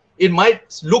making, it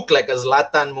might look like a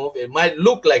Zlatan move. It might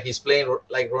look like he's playing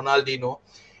like Ronaldinho.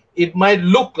 It might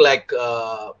look like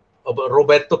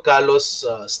Roberto Carlos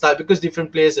style, because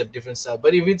different players have different style.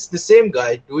 But if it's the same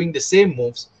guy doing the same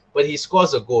moves, but he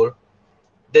scores a goal,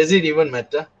 does it even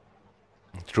matter?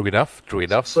 True enough.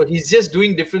 So he's just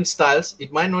doing different styles.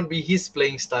 It might not be his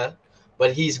playing style,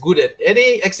 but he's good at it. And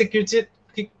he executes it,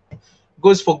 he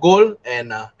goes for goal,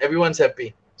 and everyone's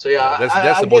happy. So yeah, that's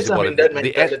I the most guess I'm in important that thing.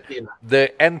 mentality.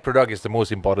 The end product is the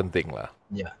most important thing, lah.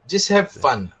 Yeah, just have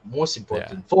fun. Most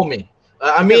important Yeah. for me.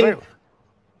 Right.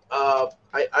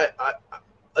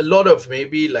 A lot of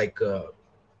maybe like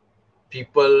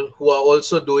people who are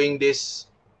also doing this.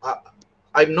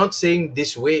 I'm not saying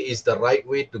this way is the right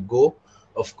way to go.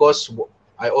 Of course,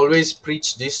 I always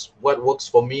preach this: what works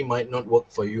for me might not work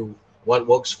for you. What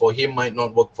works for him might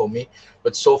not work for me.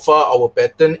 But so far, our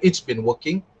pattern, it's been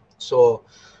working. So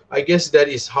I guess that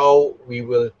is how we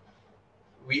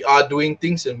are doing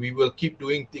things, and we will keep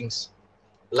doing things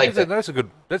like that.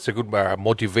 That's a good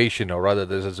motivation, or rather,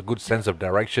 there's a good sense of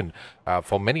direction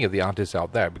for many of the artists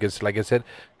out there. Because, like I said,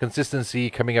 consistency,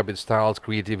 coming up with styles,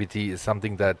 creativity is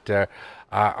something that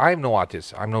I'm no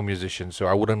artist, I'm no musician, so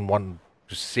I wouldn't want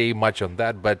to say much on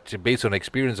that. But based on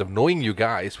experience of knowing you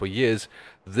guys for years,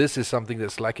 this is something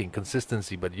that's lacking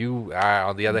consistency. But you,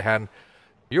 on the other hand,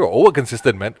 you're over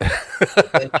consistent, man.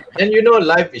 And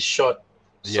life is short.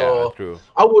 So Yeah, true.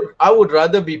 I would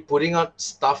rather be putting out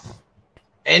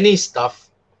any stuff,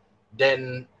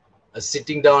 than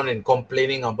sitting down and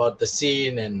complaining about the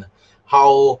scene and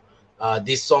how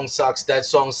this song sucks, that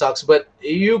song sucks. But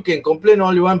you can complain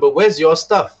all you want, but where's your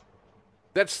stuff?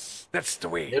 That's the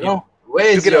way.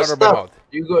 Where's get it your out of my stuff?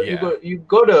 mouth. You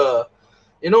gotta,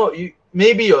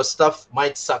 maybe your stuff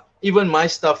might suck. Even my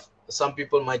stuff, some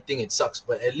people might think it sucks,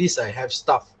 but at least I have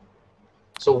stuff.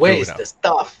 So where True is enough. the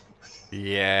stuff?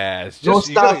 Yes, No just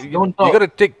stuff, don't you talk. got to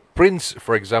take Prince,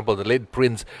 for example, the late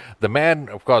Prince. The man,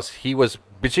 of course, he was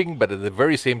bitching, but at the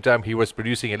very same time, he was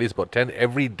producing at least about 10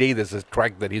 every day. There's a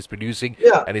track that he's producing,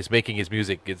 Yeah. and he's making his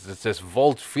music. It's just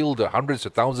vault filled hundreds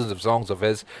of thousands of songs of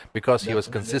his, because he was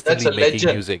consistently That's a making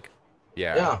legend. music.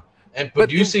 Yeah, and But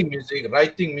producing music,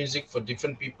 writing music for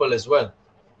different people as well.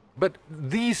 But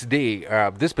this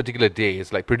particular day,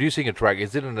 is like producing a track.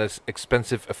 Is it an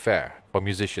expensive affair for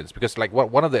musicians? Because like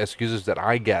one of the excuses that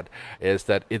I get is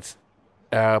that it's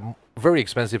very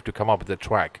expensive to come up with a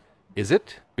track. Is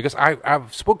it? Because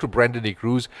I've spoke to Brandon E.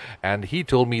 Cruz, and he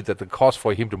told me that the cost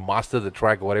for him to master the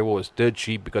track, whatever, was dirt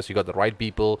cheap, because he got the right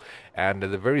people, and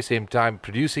at the very same time,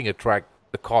 producing a track,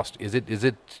 the cost, is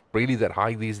it really that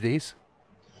high these days?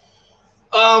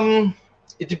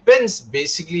 It depends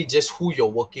basically just who you're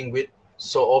working with.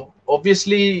 So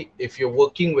obviously, if you're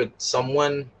working with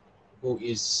someone who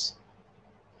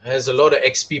has a lot of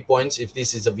XP points, if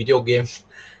this is a video game,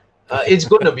 it's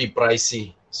going to be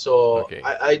pricey. So Okay.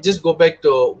 I just go back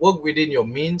to work within your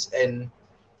means, and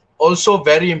also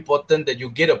very important that you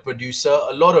get a producer.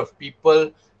 A lot of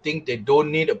people think they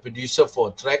don't need a producer for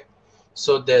a track.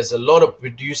 So there's a lot of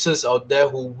producers out there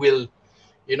who will,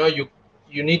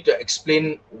 you need to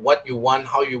explain what you want,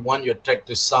 how you want your track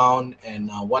to sound,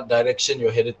 and what direction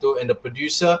you're headed to. And the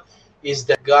producer is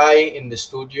the guy in the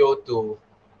studio to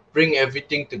bring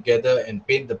everything together and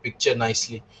paint the picture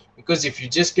nicely. Because if you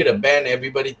just get a band,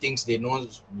 everybody thinks they know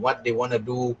what they want to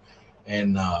do,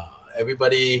 and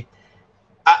everybody,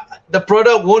 the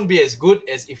product won't be as good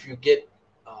as if you get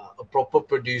a proper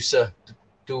producer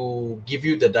to give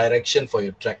you the direction for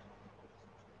your track.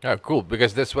 Oh, cool.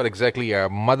 Because that's what exactly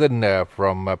Madan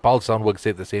from Pulse Soundworks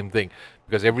said the same thing.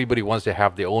 Because everybody wants to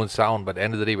have their own sound, but at the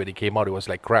end of the day, when it came out, it was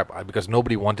like crap. Because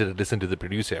nobody wanted to listen to the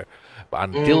producer. But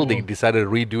until they decided to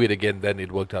redo it again, then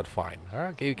it worked out fine.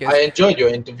 Okay, you guys. I enjoyed your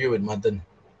interview with Madan.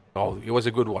 Oh, it was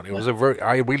a good one. It was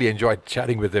I really enjoyed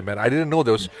chatting with him, and I didn't know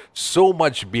there was so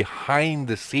much behind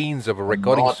the scenes of a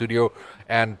recording lot. studio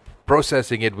and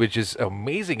processing it, which is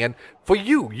amazing. And for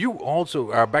you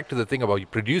also, back to the thing about you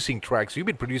producing tracks, you've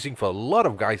been producing for a lot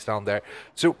of guys down there.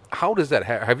 So how does that,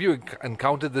 have you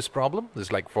encountered this problem?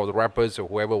 This, like, for the rappers or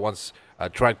whoever wants a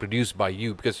track produced by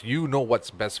you, because you know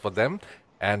what's best for them,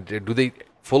 and do they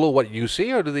follow what you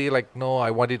say, or do they like, no,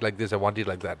 I want it like this, I want it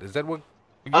like that? Is that what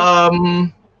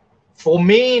Um, for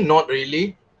me, not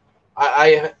really.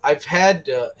 I've had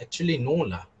actually no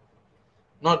lah,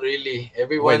 not really.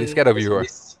 Why they Everyone scared of has you?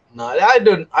 this. No, I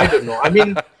don't know. I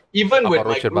mean, even with Abang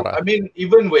my Roshan group, marah. I mean,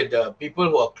 even with people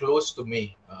who are close to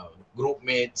me, group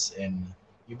mates, and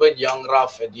even young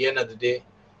Raf at the end of the day.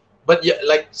 But yeah,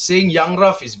 like saying young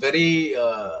Raf is very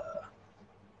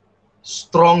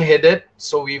strong-headed.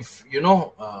 So we've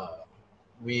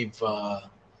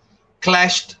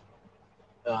clashed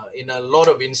in a lot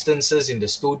of instances in the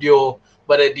studio.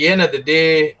 But at the end of the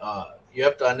day, you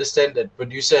have to understand that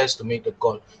producer has to make the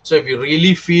call. So if you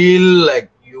really feel like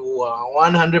you are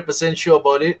 100% sure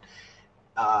about it,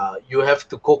 you have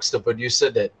to coax the producer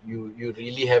that you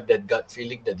really have that gut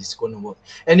feeling that it's going to work.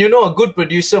 And a good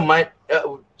producer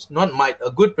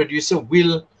a good producer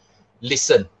will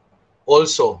listen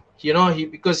also. He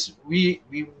because we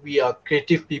are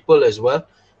creative people as well,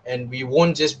 and we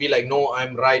won't just be like, no,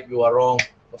 I'm right, you are wrong.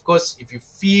 Of course, if you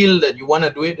feel that you want to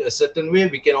do it a certain way,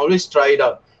 we can always try it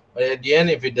out. But at the end,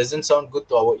 if it doesn't sound good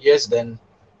to our ears, then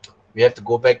we have to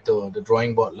go back to the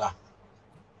drawing board lah.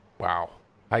 Wow.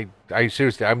 I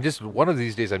seriously, I'm just one of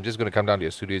these days. I'm just going to come down to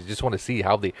your studios. Just want to see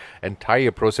how the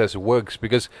entire process works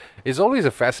because it's always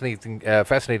a fascinating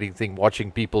thing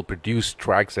watching people produce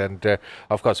tracks, and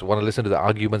of course, want to listen to the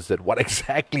arguments that what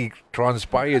exactly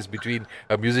transpires between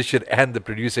a musician and the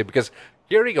producer. Because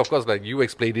hearing, of course, like you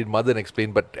explained it, Madan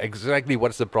explained, but exactly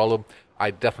what's the problem?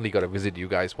 I definitely got to visit you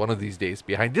guys one of these days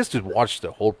behind just to watch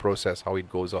the whole process how it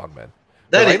goes on, man.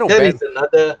 Because That I is know that Ben. is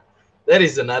another that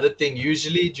is another thing.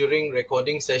 Usually during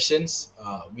recording sessions,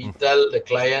 we tell the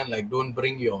client like don't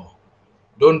bring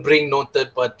no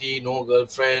third party, no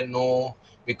girlfriend, no,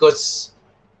 because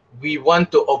we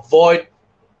want to avoid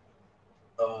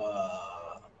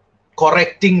uh,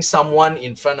 correcting someone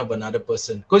in front of another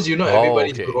person, because Oh,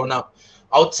 everybody's okay. grown up.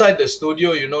 Outside the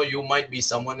studio, you might be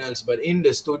someone else, but in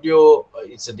the studio,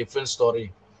 it's a different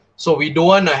story. So we don't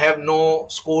want to have no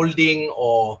scolding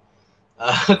or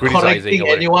Criticizing correcting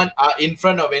away. anyone in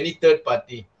front of any third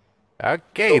party.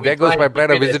 Okay, So we there goes try my and keep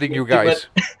plan of it as visiting you intimate, guys.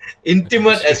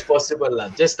 intimate as possible, lah.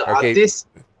 Just the Okay, artist,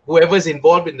 whoever's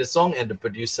involved in the song, and the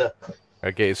producer.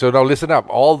 okay. So now listen up.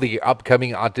 All the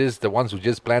upcoming artists, the ones who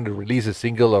just plan to release a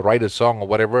single or write a song or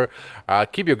whatever,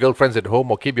 keep your girlfriends at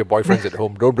home or keep your boyfriends at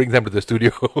home. Don't bring them to the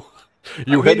studio.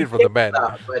 I You heard mean, it from yeah, the man.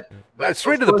 lah, but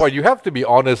Straight of to the course, point. You have to be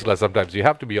honest, lah. Sometimes you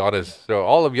have to be honest. So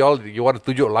all of y'all, you want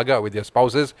to tujuk laga with your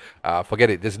spouses, forget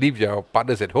it. Just leave your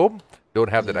partners at home. Don't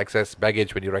have that excess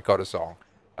baggage when you record a song.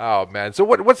 Oh man. So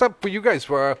what's up for you guys?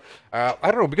 For I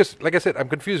don't know, because like I said, I'm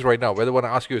confused right now. Whether I want to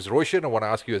ask you as Roshan or want to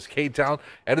ask you as K Town.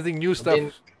 Anything new I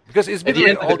mean, stuff? Because it's at been the like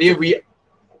end of the all day, two.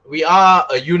 we are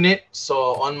a unit.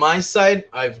 So on my side,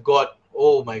 I've got,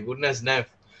 oh my goodness, Nev,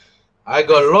 I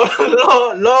got a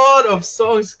lot, lot of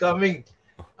songs coming.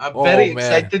 I'm Oh very man.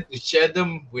 excited to share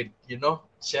them with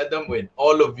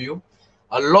all of you.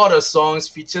 A lot of songs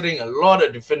featuring a lot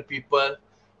of different people.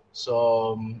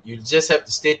 So you just have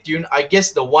to stay tuned. I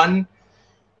guess the one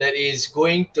that is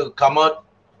going to come out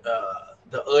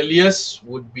the earliest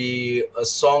would be a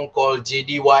song called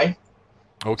JDY.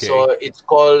 Okay. So it's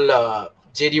called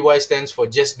JDY stands for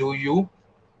Just Do You.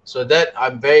 So that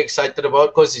I'm very excited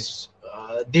about because it's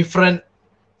different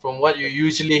from what you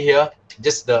usually hear.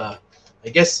 Just I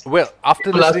guess Well,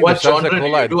 after people ask listening to what Salsa genre do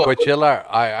Cola you and do? Coachella,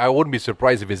 I wouldn't be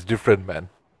surprised if it's different, man.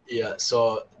 Yeah,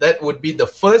 so that would be the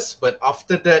first, but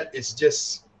after that it's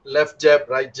just left jab,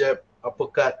 right jab,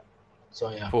 uppercut. So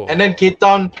yeah, and then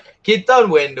Oh, K-Town,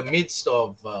 we're in the midst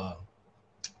of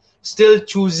still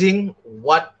choosing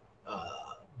what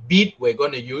beat we're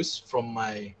going to use from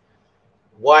my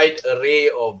wide array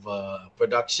of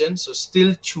production. So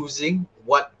still choosing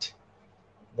what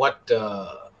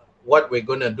what we're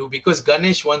gonna do, because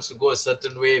Ganesh wants to go a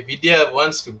certain way, Vidya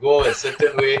wants to go a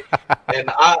certain way, and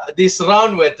this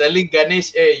round we're telling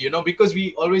Ganesh, hey, because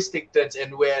we always take turns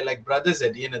and we're like brothers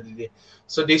at the end of the day.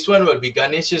 So this one will be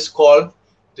Ganesh's call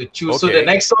to choose. So the okay.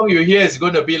 next song you hear is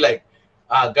going to be like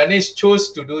Ganesh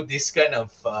chose to do this kind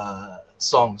of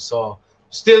song. So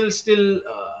still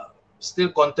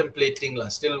contemplating lah,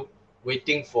 still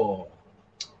waiting for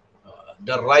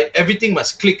the right, everything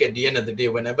must click at the end of the day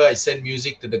whenever I send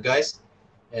music to the guys.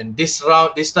 And this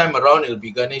time around, it'll be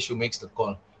Ganesh who makes the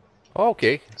call.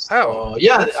 Okay. Oh, So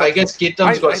yeah, that's I something. guess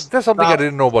Ketan's got That's something I stuff.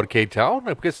 didn't know about K Town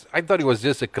because I thought it was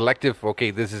just a collective. Okay,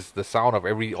 this is the sound of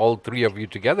all three of you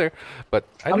together. But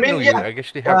I I didn't know mean, you yeah,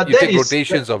 actually have. You that take is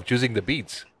rotations of choosing the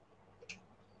beats.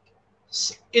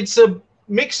 it's a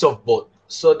mix of both.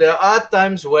 So there are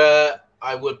times where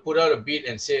I will put out a beat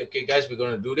and say, okay, guys, we're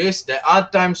going to do this. There are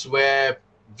times where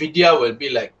Vidya will be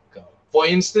like, for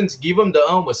instance, Give 'em the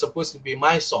Arm was supposed to be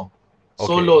my song.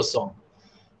 solo song.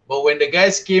 But when the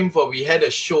guys came we had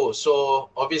a show. So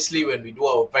obviously when we do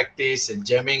our practice and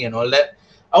jamming and all that,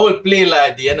 I will play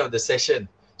like at the end of the session.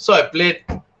 So I played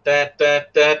ta, ta,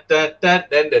 ta, ta, ta.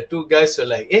 Then the two guys were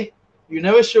like, "Hey, you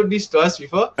never showed this to us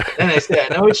before?" Then I said,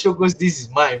 "I never showed because this is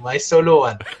my solo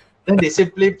one." Then they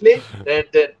said, "Play. Ta,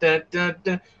 ta, ta, ta,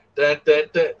 ta, ta, ta,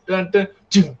 ta, ta, ta.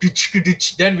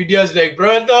 Then video's like,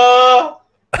 "Brother,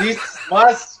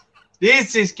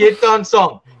 this is Ketan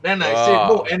song." Then I said,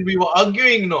 "No," and we were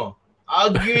arguing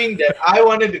that I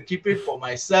wanted to keep it for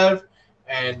myself,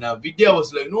 and Vidya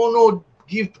was like, "No,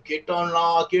 give to Ketan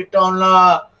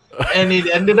lah," and it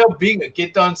ended up being a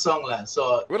Ketan song lah.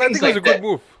 So Well, I think it was a good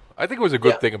move. I think it was a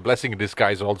good thing, a blessing in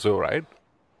disguise also, right?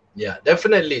 Yeah,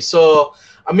 definitely. So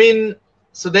I mean,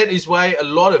 so that is why a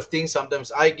lot of things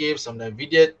sometimes I give, sometimes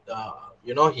Vidya,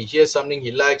 he hears something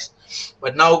he likes,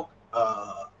 but now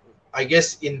I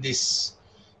guess in this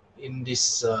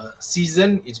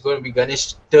season, it's going to be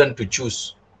Ganesh's turn to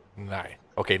choose. Nice.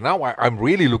 Okay, now I'm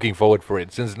really looking forward for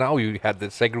it. Since now you had the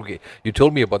you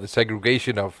told me about the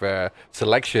segregation of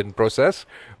selection process.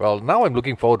 Well, now I'm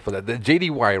looking forward for that. The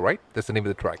JDY, right? That's the name of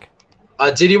the track.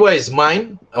 JDY is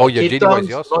mine. JDY is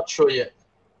yours. Not sure yet.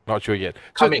 Not sure yet.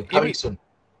 Coming soon.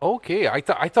 Okay, I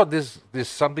thought this is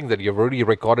something that you've already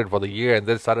recorded for the year and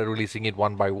then started releasing it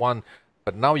one by one.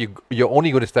 But now you're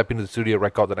only going to step into the studio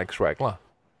record the next track, lah.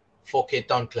 For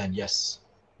Ketan Clan, yes.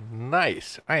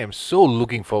 Nice. I am so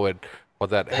looking forward for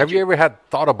that. Thank Have you you. ever had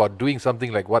thought about doing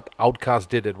something like what Outkast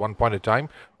did at one point in time,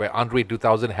 where Andre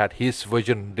 2000 had his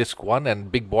version disc 1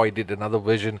 and Big Boy did another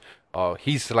version,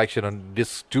 his selection on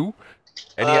disc 2?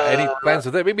 Any plans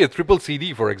of that? Maybe a triple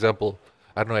CD, for example.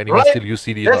 I don't know anyone still use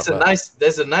CD. That's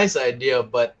a nice idea,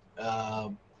 but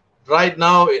right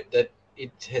now it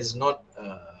has not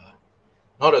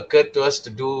occurred to us to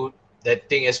do that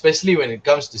thing, especially when it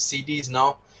comes to CDs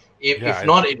now. If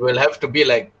not, it will have to be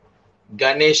like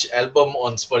Ganesh album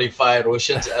on Spotify,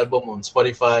 Roshan's album on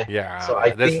Spotify. Yeah. So I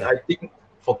think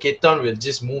for Ketan we'll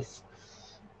just move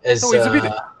as. No,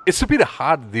 it's a bit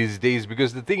hard these days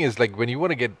because the thing is, like, when you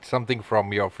want to get something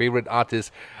from your favorite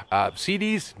artist,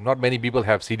 CDs, not many people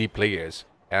have CD players.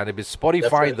 And if it's Spotify,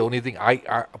 Definitely. the only thing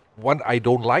I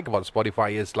don't like about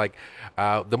Spotify is like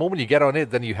the moment you get on it,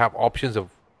 then you have options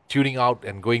of tuning out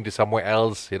and going to somewhere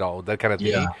else, that kind of thing.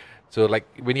 Yeah. So like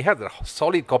when you have the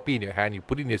solid copy in your hand, you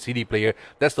put it in your CD player,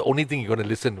 that's the only thing you're going to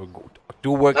listen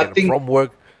to work and from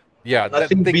work. Yeah, that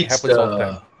Nothing thing beats happens all the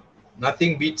time.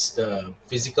 nothing beats the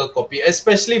physical copy,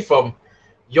 especially from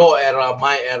your era,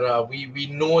 my era. We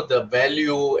know the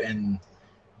value and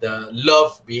the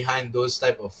love behind those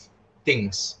type of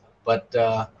things. But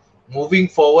moving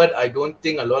forward, I don't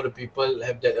think a lot of people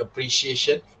have that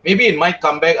appreciation. Maybe it might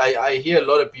come back. I hear a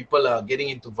lot of people are getting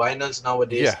into vinyls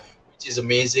nowadays, Yeah. which is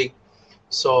amazing.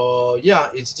 So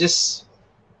yeah, it's just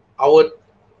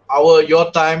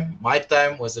your time, my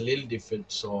time was a little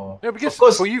different. So Yeah, because of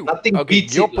course, for you, nothing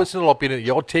beats your it, lah. personal opinion,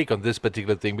 your take on this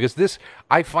particular thing, because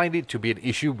I find it to be an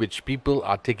issue which people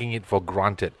are taking it for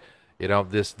granted.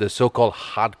 The so-called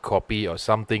hard copy or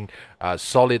something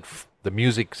solid, the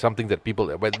music, something that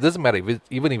people, but it doesn't matter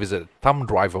even if it's a thumb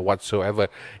drive or whatsoever,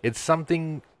 it's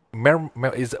something.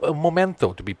 Is a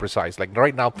memento, to be precise. Like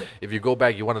right now, if you go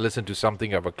back, you want to listen to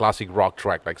something of a classic rock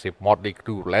track, like say Motley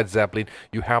Crue, Led Zeppelin.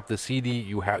 You have the CD,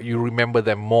 you remember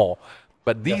them more.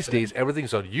 But these days,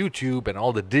 everything's on YouTube and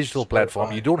all the digital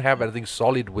platform. You don't have anything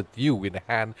solid with you in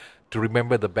hand to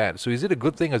remember the band. So is it a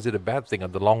good thing or is it a bad thing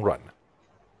in the long run?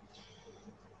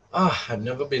 I've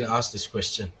never been asked this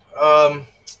question.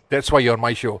 That's why you're on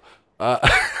my show.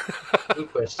 Good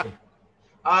question.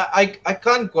 I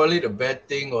can't call it a bad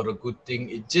thing or a good thing.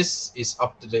 It just is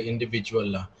up to the individual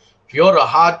lah. If you're a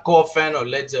hardcore fan of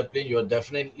Led Zeppelin, you're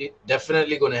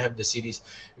definitely going to have the CDs.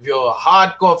 If you're a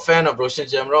hardcore fan of Roshan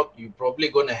Jamrock, you're probably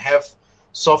going to have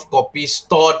soft copies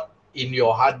stored in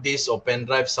your hard disk or pen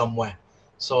drive somewhere.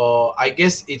 So I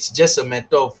guess it's just a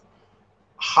matter of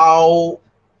how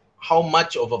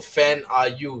much of a fan are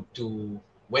you to,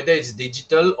 whether it's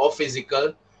digital or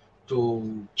physical,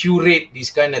 to curate these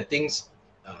kind of things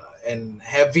and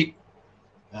have it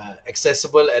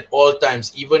accessible at all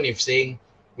times, even if saying,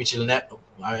 which will not,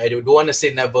 I don't want to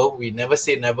say never. We never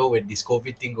say never with this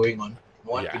COVID thing going on.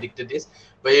 No one predicted this.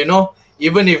 But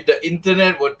even if the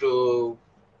internet were to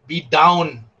be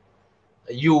down,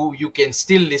 you can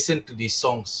still listen to these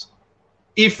songs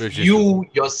if you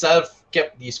yourself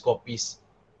kept these copies.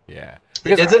 Yeah.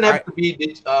 It doesn't have to be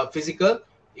physical.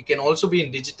 It can also be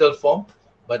in digital form.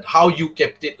 But how you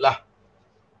kept it lah.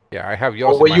 Yeah, I have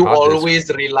yours Or in were my you hard disk. always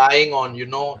relying on,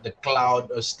 the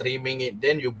cloud or streaming it?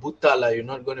 Then you buta la, you're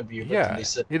not going to be able to Yeah,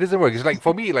 listen. it doesn't work. It's like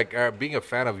for me, like being a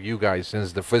fan of you guys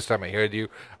since the first time I heard you.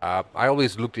 I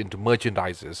always looked into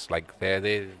merchandises, like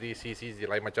they see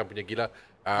like macam punya gila.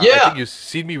 I think Yeah. you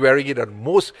see me wearing it on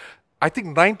most. I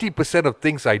think 90% of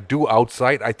things I do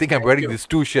outside, I think I'm wearing you. these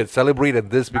two shirts, Celebrate and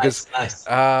this, because Nice.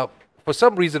 for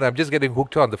some reason I'm just getting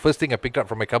hooked on. The first thing I picked up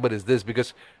from my cupboard is this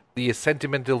because the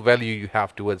sentimental value you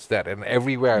have towards that. And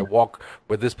everywhere I walk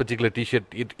with this particular T-shirt,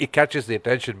 it catches the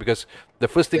attention because the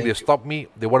first thing Thank they you. stop me,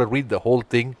 they want to read the whole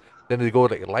thing. Then they go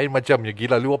like, lain macam ya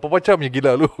gila lu, apa macam ya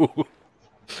gila lu.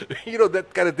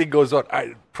 That kind of thing goes on.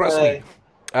 Trust me,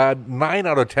 9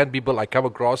 out of 10 people I come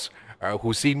across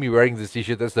who see me wearing this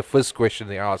T-shirt, that's the first question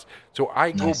they ask. So I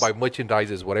go Nice. by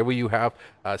merchandises, whatever you have,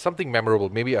 something memorable.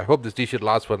 Maybe I hope this T-shirt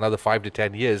lasts for another 5 to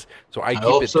 10 years. So I keep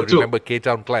hope it so to too. remember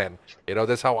K-Town Clan.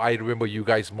 That's how I remember you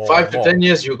guys more. 5 and to more. 10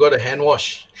 years, you got a hand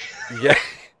wash. Yeah.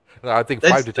 No, I think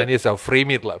That's 5 to 10 years. I'll frame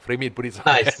it, frame it, put it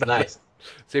Nice, somewhere. nice.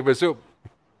 So,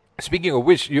 speaking of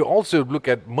which, you also look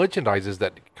at merchandises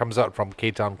that comes out from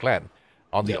K-Town Clan.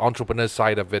 On the Yeah. entrepreneur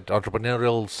side of it,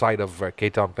 entrepreneurial side of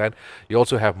K-Town Clan, you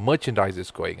also have merchandises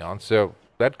going on. So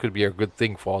that could be a good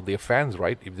thing for their fans,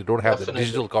 right? If they don't have the Definitely.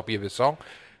 digital copy of your song,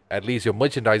 at least your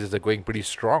merchandises are going pretty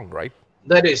strong, right?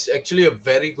 That is actually a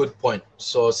very good point.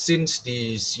 So since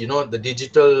the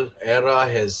digital era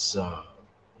has,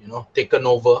 taken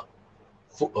over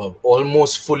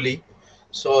almost fully,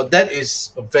 so that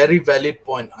is a very valid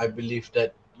point. I believe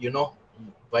that,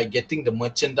 by getting the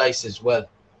merchandise as well,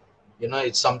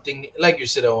 it's something like you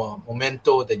said, a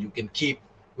memento that you can keep,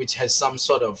 which has some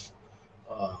sort of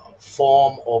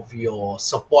form of your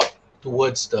support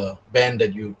towards the band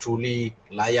that you truly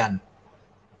layan.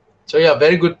 So yeah,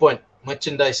 very good point.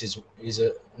 Merchandise is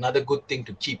another good thing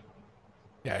to keep.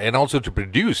 Yeah, and also to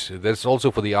produce. That's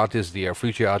also for the artists, the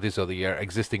future artists or the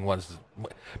existing ones.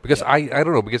 Because I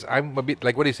don't know, because I'm a bit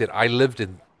like what he said. I lived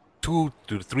in 2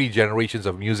 to 3 generations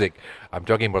of music. I'm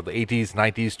talking about the 80s,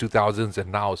 90s, 2000s,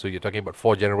 and now. So you're talking about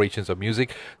 4 generations of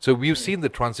music. So we've seen the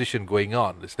transition going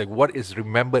on. It's like what is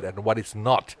remembered and what is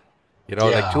not.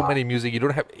 Like too Yeah. many music.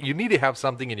 You need to have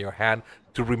something in your hand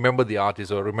to remember the artist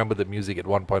or remember the music at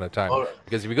one point in time. Or,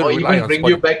 Because if you're or going to rely even on bring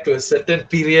you Spotify, back to a certain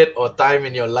period or time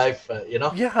in your life,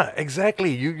 yeah,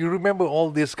 exactly. You remember all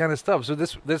this kind of stuff. So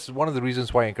this is one of the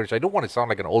reasons why I encourage. I don't want to sound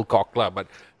like an old cock club, but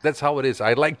that's how it is.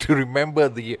 I like to remember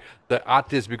the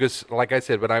artist because, like I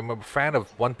said, when I'm a fan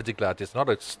of one particular artist, not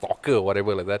a stalker or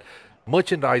whatever like that,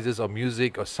 merchandises or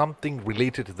music or something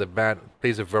related to the band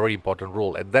plays a very important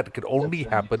role, and that could only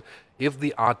happen if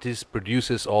the artist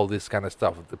produces all this kind of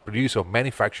stuff, the producer or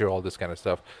manufacture all this kind of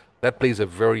stuff. That plays a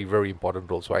very, very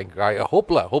important role. So I hope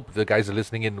the guys are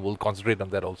listening in will concentrate on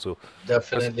that also.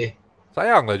 Definitely.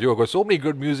 Sayang lah, Joe. Got so many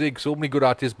good music, so many good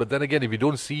artists, but then again, if you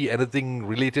don't see anything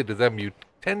related to them, you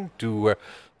tend to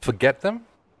forget them.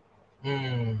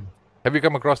 Have you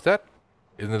come across that?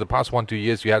 In the past 1-2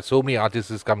 years, you had so many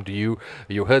artists come to you,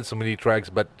 you heard so many tracks,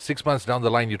 but 6 months down the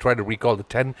line, you try to recall the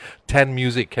 10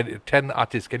 music, 10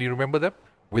 artists. Can you remember them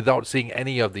without seeing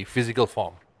any of the physical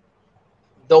form?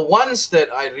 The ones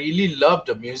that I really love,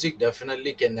 the music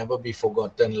definitely can never be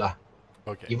forgotten lah.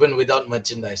 Okay. Even without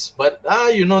merchandise. But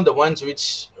the ones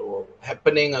which were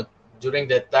happening during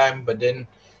that time, but then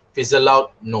fizzle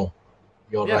out. No,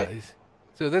 you're Yeah. right.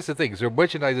 So that's the thing. So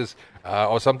merchandises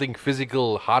or something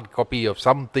physical, hard copy of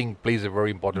something plays a very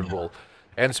important role.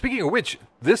 And speaking of which,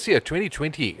 this year,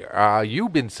 2020,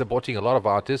 you've been supporting a lot of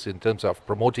artists in terms of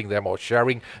promoting them or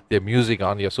sharing their music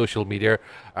on your social media.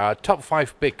 Top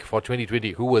 5 pick for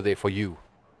 2020, who were they for you?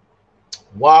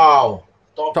 Wow.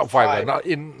 Top 5, not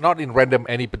in random,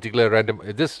 any particular random,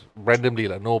 just randomly,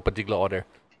 no particular order.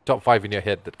 Top 5 in your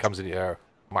head that comes in your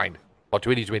mind for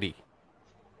 2020.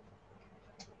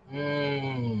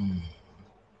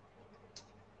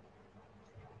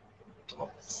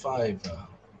 Top 5.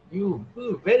 You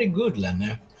very good,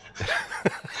 Lana.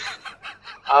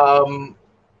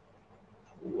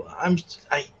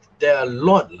 There are a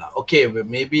lot lah. Okay, but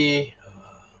maybe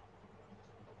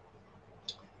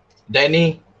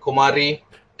Danny Kumari.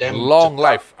 Long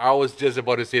life. I was just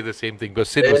about to say the same thing because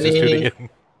Sid was just tuning in.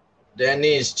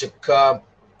 Danny is cakap.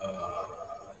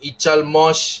 Ichal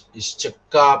Mosh is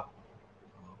cakap.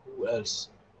 Who else?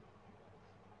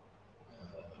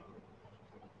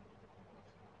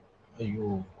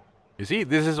 You. You see,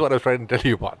 this is what I was trying to tell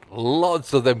you about.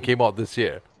 Lots of them came out this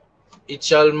year.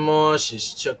 Ichal Mosh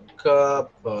is cakap.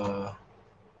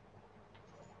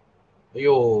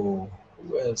 Who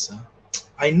else?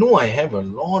 I know I have a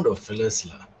lot of fellas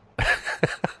lah.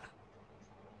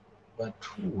 But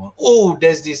who? Oh,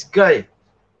 there's this guy.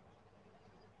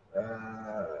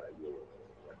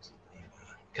 What's his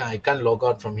name? I can't log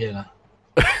out from here.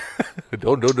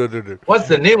 Don't. What's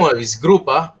the name of his group?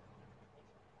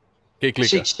 Okay,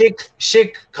 click.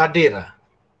 Sheikh Kadir.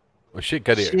 Oh, Sheikh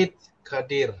Kadir. Sheikh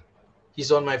Kadir.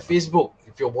 He's on my Facebook.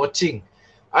 If you're watching,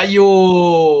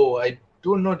 Ayo, I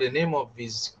don't know the name of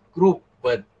his group,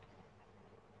 but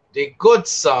they got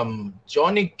some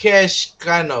Johnny Cash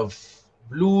kind of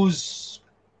blues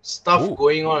stuff Ooh.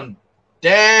 going on.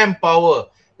 Damn power.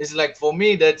 It's like, for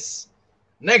me, that's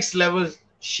next level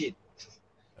shit.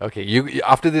 Okay, you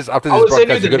after this I will send you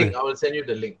broadcast, the you're link. gonna. I will send you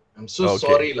the link. I'm so Okay.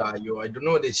 sorry, lah. I don't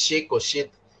know whether it's Sheikh or shit.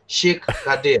 Sheikh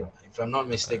Kadir, if I'm not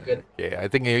mistaken. Okay, I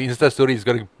think your Insta story is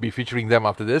gonna be featuring them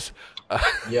after this.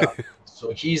 Yeah.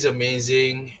 So he's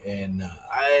amazing. And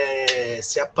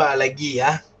siapa lagi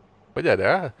ya? But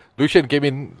yeah, Lucian came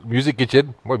in Music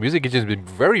Kitchen. Well, Music Kitchen's been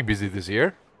very busy this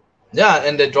year. Yeah,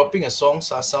 and they're dropping a song,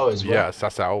 Sasao, as well. Yeah,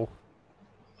 Sasao.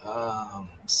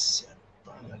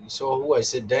 Siapa lagi? So who I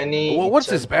said, Danny. Well, what's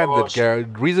this band that Josh.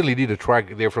 recently did a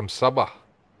track? They're from Sabah,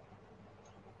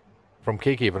 from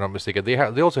KK, if I'm not mistaken. They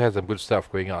also have some good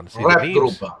stuff going on. See, the Rap names-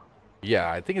 group.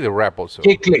 Yeah, I think they rap also.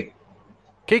 K-Click.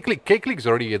 K-Click's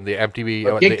already in the MTV.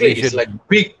 But the K-Click is Asian- like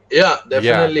big. Yeah,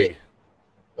 definitely. big.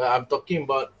 But I'm talking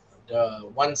about the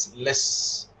ones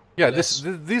less. Yeah, less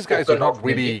these guys are spoken not of,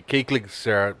 really K-Clicks.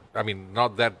 I mean,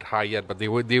 not that high yet, but they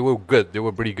were good. They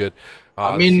were pretty good.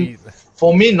 I mean,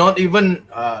 for me, not even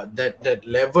that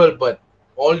level, but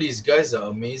all these guys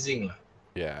are amazing. Lah.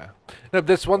 yeah. Now,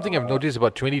 that's one thing I've noticed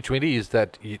about 2020 is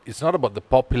that it's not about the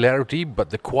popularity, but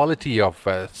the quality of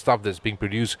stuff that's being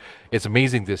produced. It's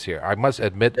amazing this year. I must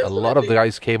admit, a lot of the Definitely.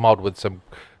 guys came out with some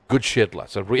good shit,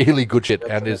 some really good shit,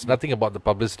 and it's nothing about the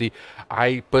publicity.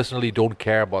 I personally don't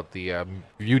care about the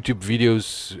YouTube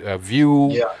videos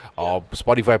view Yeah, or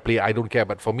Spotify play. I don't care,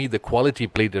 but for me, the quality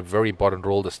played a very important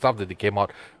role. The stuff that they came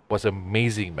out was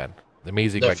amazing, man.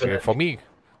 Amazing. Like, Definitely. for me,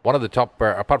 one of the top,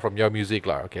 apart from your music,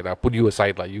 okay, now put you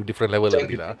aside, you different level.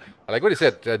 Thank you. Like what you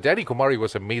said, Danny Kumari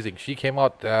was amazing. She came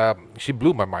out, she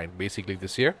blew my mind basically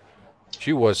this year.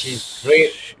 She's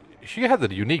great. She had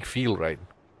a unique feel, right?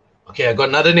 Okay, I got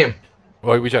another name.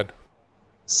 Oh, which one?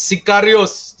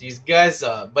 Sicarios. These guys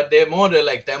are, but they're more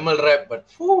like Tamil rap. But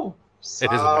whew, It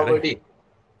doesn't matter. These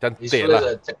Cantik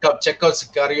fellas, lah. check out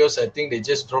Sicarios. I think they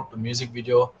just dropped a music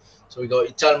video. So we got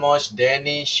Ichal Mosh,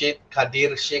 Danny, Sheikh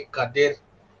Kadir.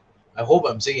 I hope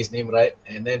I'm saying his name right.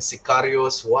 And then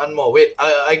Sicarios. One more. Wait,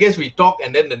 I guess we talk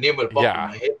and then the name will pop in Yeah,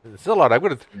 my head. it's a lot. I'm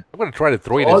gonna try to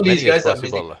throw in All as these many as guys are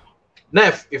possible.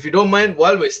 Nev, if you don't mind,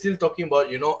 while we're still talking about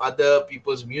other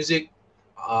people's music,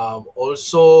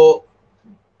 also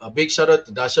a big shout out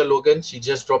to Dasha Logan. She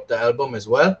just dropped the album as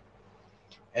well.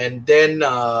 And then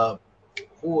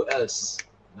who else?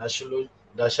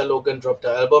 Dasha Logan dropped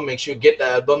the album. Make sure you get the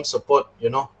album. Support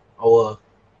our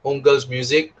homegirls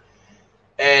music.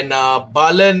 And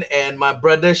Balan and my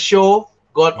brother Show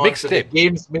got onto the Mixtape.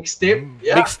 games mixtape.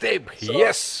 Yeah. Mixtape. So,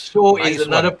 Yes. Show Nice is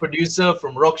another one. producer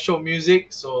from Rock Show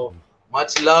Music. So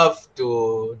much love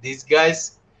to these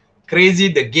guys.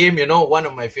 Crazy the Game, one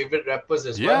of my favorite rappers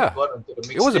as Yeah. well. Got onto the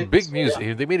mixtape. It was a big So, news.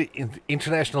 yeah. They made it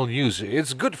international news.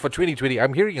 It's good for 2020.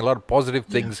 I'm hearing a lot of positive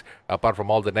things apart from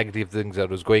all the negative things that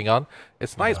was going on.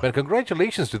 It's nice, man.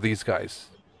 Congratulations to these guys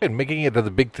and making it to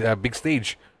the big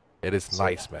stage. It is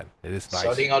nice, man. It is nice.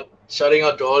 Shouting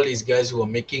out to all these guys who are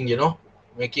making a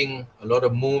lot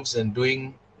of moves and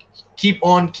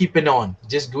keeping on,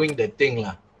 just doing their thing,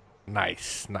 lah.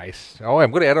 Nice. Oh,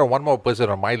 I'm going to add on one more person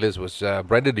on my list was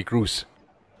Brandon De Cruz.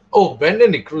 Oh,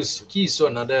 Brandon De Cruz, he's so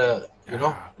another,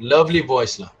 lovely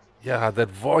voice, lah. Yeah,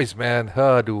 that voice, man.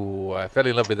 I fell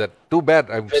in love with that. Too bad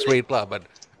I'm straight, lah, but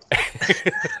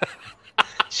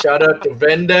Shout out to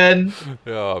Brendan.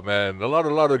 oh man, a lot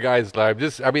of guys.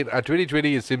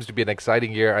 2020 it seems to be an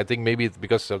exciting year. I think maybe it's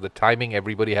because of the timing.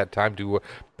 Everybody had time to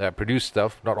produce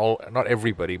stuff. Not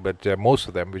everybody, but most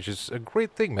of them, which is a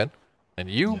great thing, man. And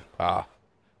you,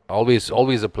 always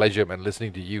a pleasure, man.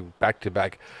 Listening to you back to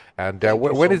back. And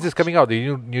when is this coming out?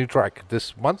 The new track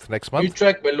this month, next New month,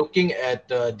 track, we're looking at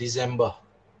December.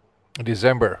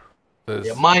 December.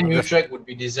 Yeah, my new track would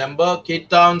be December. Cape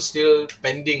Town still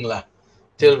pending, lah.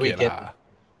 Till we Okay, can lah.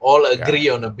 all agree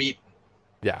on a beat.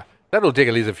 Yeah, that'll take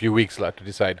at least a few weeks, lah, to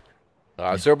decide.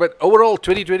 But overall,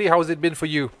 2020, how has it been for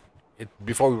you?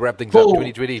 Before we wrap things up,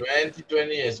 2020.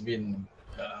 2020 has been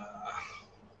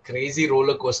crazy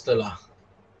roller coaster, lah.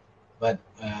 But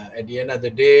at the end of the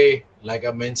day, like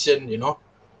I mentioned,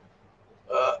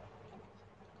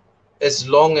 as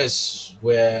long as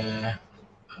where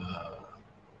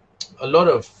a lot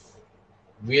of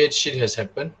weird shit has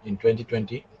happened in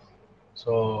 2020,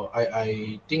 So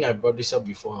I think I brought this up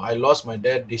before. I lost my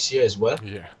dad this year as well.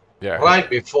 Yeah. Yeah. Right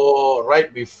before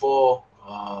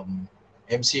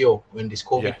MCO, when this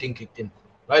COVID Yeah. thing kicked in.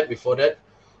 Right before that.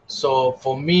 So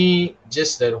for me,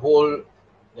 just that whole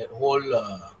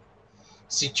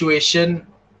situation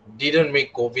didn't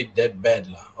make COVID that bad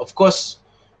lah. Of course,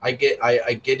 I get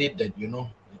it that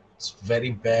it's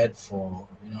very bad for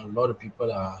a lot of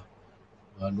people are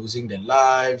losing their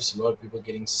lives, a lot of people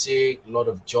getting sick, a lot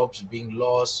of jobs being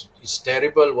lost. It's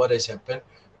terrible what has happened.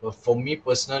 But for me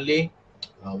personally,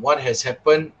 what has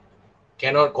happened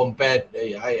cannot compare.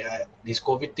 This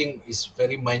COVID thing is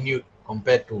very minute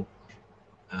compared to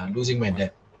losing my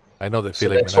dad. I know the So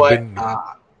feeling, that's man. I've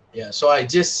why, been. so I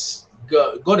just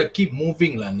got to keep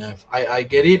moving, lah. Nav. I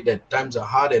get it that times are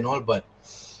hard and all, but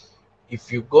if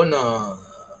you're gonna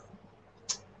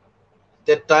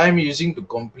that time using to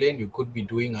complain, you could be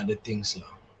doing other things,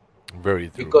 lah. Very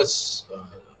true. Because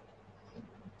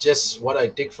just what I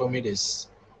take from it is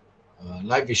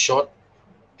life is short,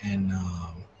 and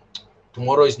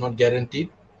tomorrow is not guaranteed.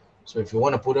 So if you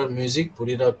want to put out music, put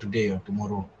it out today or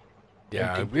tomorrow.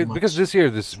 Yeah, Don't think too because much. this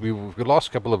year, we lost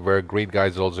a couple of very great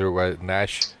guys also.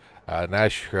 Nash,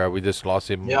 we just lost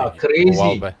him Yeah, a while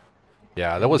crazy. back.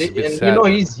 Yeah, that was a bit And sad.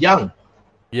 Man. he's young.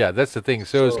 Yeah, that's the thing.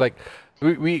 So it's So like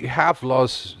we have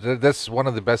lost. That's one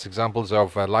of the best examples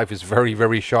of life is very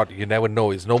very short. You never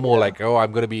know. It's no more yeah, like, oh,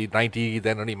 I'm gonna be 90,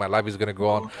 then only my life is gonna go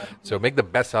on. no, So make the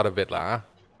best out of it, lah. Huh?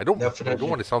 I don't want definitely.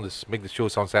 to make the show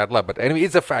sound sad, lah. But anyway,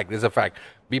 it's a fact. It's a fact.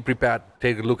 Be prepared.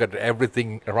 Take a look at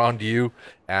everything around you,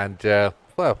 and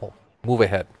well, move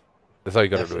ahead. That's how you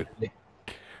gotta do it. Definitely.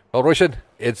 Well, Roshan,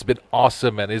 it's been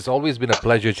awesome, man. It's always been a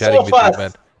pleasure So chatting with you, man.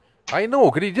 fast. I know.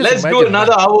 Could you just Let's do imagine, man?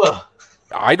 another hour.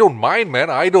 I don't mind, man.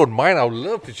 I don't mind. I would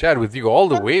love to chat with you all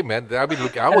the way, man. I mean,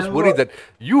 look, I was worried that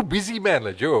you busy, man,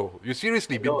 like Joe. You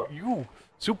seriously been No, you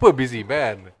super busy,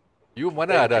 man. You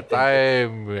mana thank you, ada thank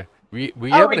you. time. We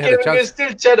We haven't had a can chance.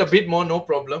 still chat a bit more, no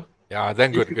problem. Yeah,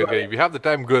 then If good, you good, got good. If you have the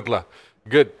time, good lah.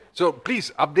 Good. So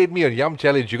please update me on Yum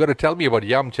Challenge. You got to tell me about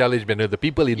Yum Challenge, man. The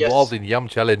people involved Yes. in Yum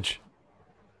Challenge.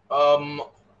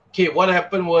 Okay, what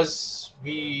happened was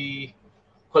we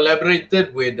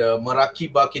collaborated with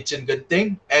Meraki Bar Kitchen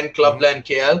Genting and Clubland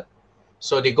KL.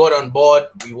 So they got on board.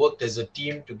 We worked as a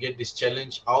team to get this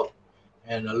challenge out,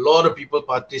 and a lot of people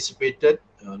participated.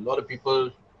 A lot of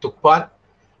people took part,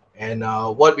 and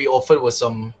what we offered was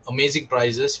some amazing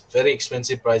prizes, very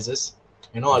expensive prizes.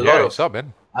 A lot Yeah, I of saw,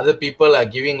 man. other people are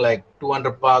giving like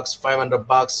 $200,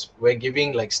 $500. We're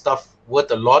giving like stuff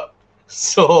worth a lot.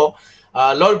 So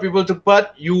a lot of people took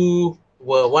part. You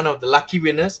were one of the lucky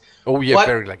winners. Oh yeah, What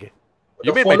very lucky.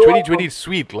 You the made my follow-up 2020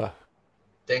 sweet lah.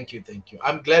 Thank you, thank you.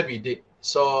 I'm glad we did.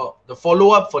 So the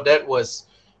follow-up for that was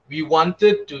we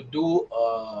wanted to do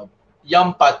a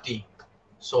yum party.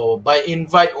 So by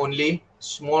invite only,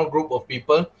 small group of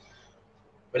people.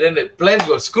 But then the plans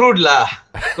got screwed lah.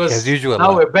 As Because usual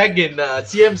now lah. we're back in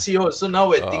CMCO. So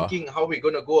now we're Uh, thinking how we're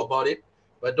gonna go about it.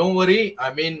 But don't worry. I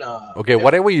mean, Okay,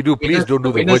 whatever you do, please winners- don't do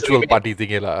the the winners virtual remain. party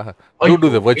thingy lah. Oh, Don't do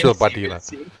the we'll virtual see, party we'll lah.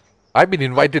 see. I've been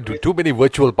invited to too many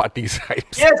virtual parties. I'm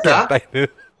Yes, sick and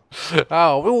tired.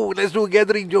 Oh, let's do a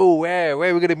gathering, Joe. Where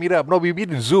we gonna meet up? No, we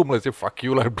meet in Zoom. Let's say fuck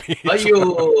you, lah, please.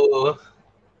 Ayo.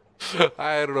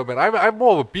 I don't know, man. I'm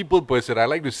more of a people person. I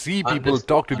like to see people, Understood,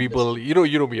 talk to people. You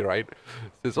know me, right?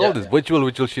 It's all Yeah, this yeah. virtual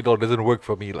shit all doesn't work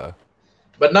for me, lah.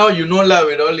 But now you know lah,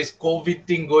 with all this COVID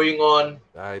thing going on,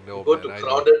 I know, go man. to I know.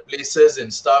 crowded places and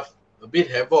stuff, a bit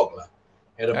havoc lah.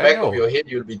 At the I back know. of your head,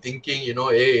 you'll be thinking,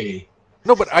 hey,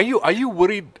 No, but are you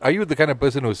worried? Are you the kind of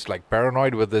person who's like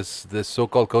paranoid with this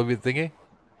so-called COVID thingy?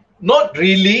 not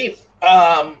really.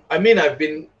 I mean,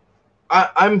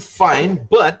 I'm fine,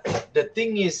 but the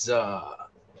thing is,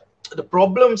 the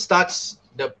problem starts.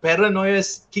 The paranoia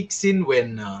kicks in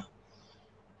when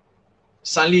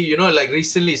suddenly, like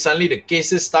recently, suddenly the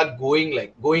cases start going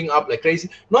up like crazy.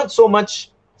 Not so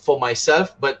much for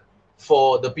myself, but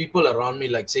for the people around me,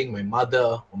 like saying my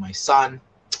mother or my son.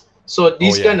 So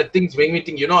these yeah. kind of things make me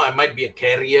think, I might be a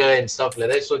carrier and stuff like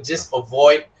that. So just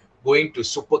avoid going to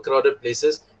super crowded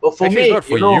places. But for Actually, me, it's not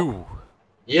for you.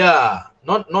 yeah,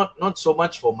 not so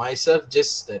much for myself.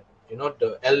 Just that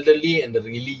the elderly and the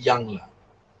really young lah.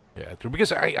 Yeah, true.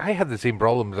 Because I had the same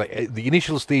problem. Like the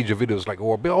initial stage of it was like, I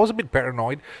was a bit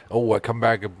paranoid. Oh, I come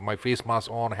back, my face mask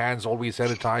on, hands always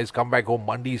sanitized. Come back home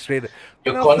Monday straight.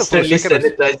 You're And after for a constantly second,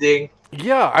 sanitizing.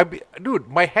 yeah, dude,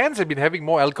 my hands have been having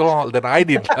more alcohol than I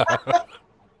did.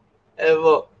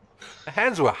 Ever.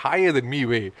 Hands were higher than me,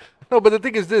 way. No, but the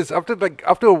thing is this: after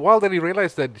a while, then you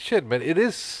realize that shit, man. It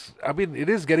is. I mean, it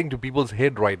is getting to people's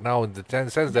head right now in the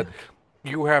sense that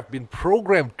you have been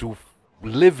programmed to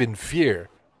live in fear.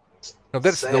 Now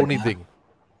that's the Sad, only huh? thing.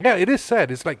 Yeah, it is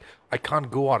sad. It's like I can't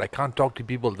go out, I can't talk to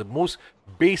people. The most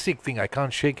basic thing, I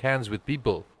can't shake hands with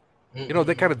people.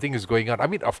 That kind of thing is going on. I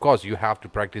mean, of course, you have to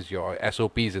practice your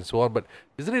SOPs and so on, but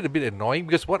isn't it a bit annoying?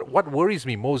 Because what worries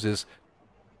me most is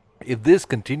if this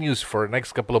continues for the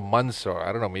next couple of months or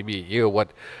I don't know, maybe a year,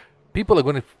 what people are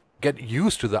going to get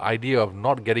used to the idea of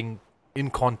not getting in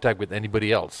contact with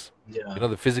anybody else. Yeah.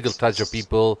 The physical touch of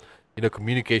people,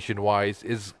 communication wise,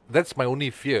 is that's my only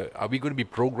fear. Are we going to be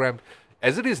programmed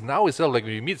as it is now itself? Like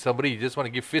when you meet somebody, you just want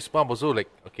to give fist bump. Also, like,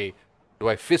 okay, do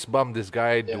I fist bump this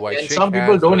guy? Yeah. Do I And shake some people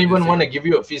hands? Do don't I even just want say- to give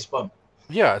you a fist bump.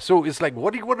 Yeah, so it's like,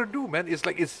 what do you want to do, man? It's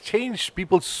like it's changed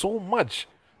people so much.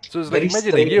 So it's like Very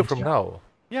imagine a year strange, from yeah. now.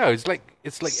 Yeah, it's like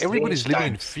everybody's Strange living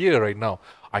in times. fear right now.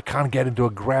 I can't get into a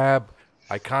Grab.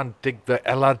 I can't take the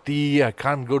LRT. I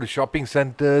can't go to shopping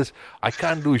centers. I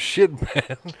can't do shit,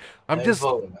 man. I'm just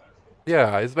Never.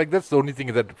 yeah. It's like that's the only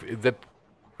thing that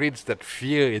creates that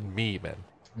fear in me, man.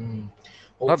 Not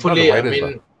the Hopefully, I virus, lah.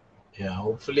 mean, yeah,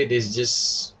 hopefully this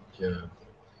just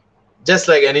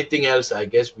like anything else, I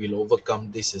guess we'll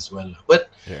overcome this as well. But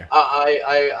Yeah.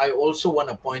 I also want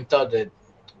to point out that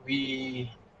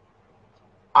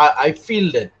I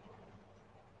feel that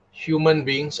human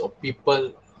beings or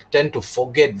people tend to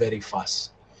forget very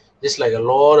fast. Just like a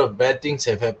lot of bad things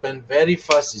have happened, very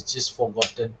fast it's just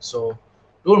forgotten. So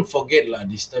don't forget lah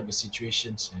these type of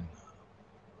situations, and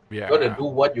Yeah. gotta do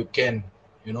what you can,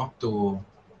 to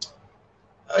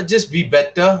just be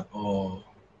better or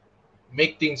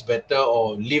make things better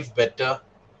or live better,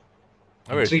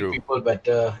 Very treat true. people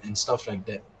better and stuff like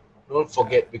that. Don't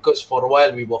forget, because for a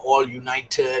while we were all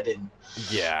united and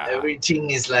Yeah.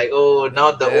 everything is like, oh,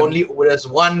 now Then- there's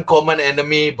one common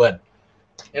enemy. But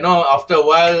after a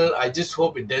while, I just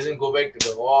hope it doesn't go back to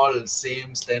the all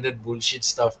same standard bullshit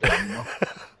stuff that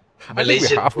I think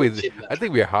we're halfway. bullshit lah. I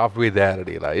think we're halfway there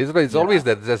already. Like, it's Yeah. always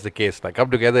that's the case. Like, come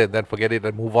together and then forget it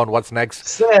and move on. What's next?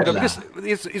 Sad lah. Because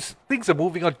it's things are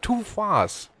moving on too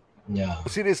fast. Yeah.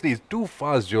 Seriously, it's too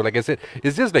fast, Joe. Like I said,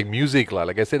 it's just like music, lah.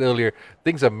 Like I said earlier,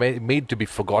 things are made to be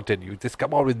forgotten. You just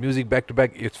come out with music back to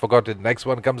back, it's forgotten. Next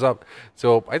one comes up.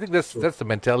 So I think that's the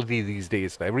mentality these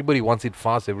days. Like, everybody wants it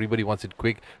fast. Everybody wants it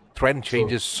quick. Trend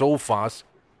changes so fast.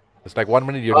 It's like 1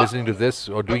 minute you're listening to this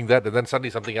or doing that, and then suddenly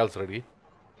something else already.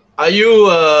 Are you?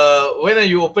 When are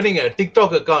you opening a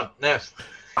TikTok account, Nev?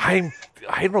 I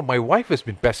don't know. My wife has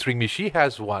been pestering me. She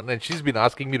has one, and she's been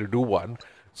asking me to do one.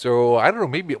 So I don't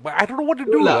know. Maybe I don't know what to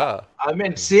do. lah. I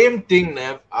mean, same thing,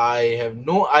 Nev. I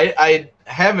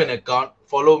have an account.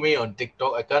 Follow me on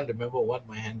TikTok. I can't remember what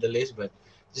my handle is, but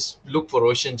just look for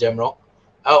Ocean Jamrock.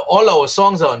 All our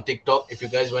songs are on TikTok if you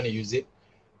guys want to use it.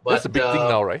 But That's a big thing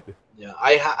now, right? yeah,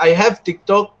 I have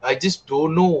TikTok. I just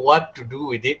don't know what to do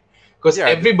with it, because Yeah,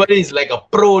 everybody is like a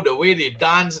pro. The way they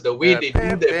dance, the way they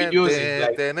do their videos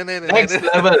is like next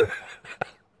level.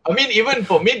 I mean, even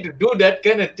for me to do that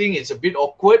kind of thing, it's a bit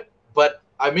awkward. But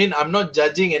I mean, I'm not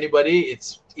judging anybody.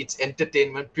 It's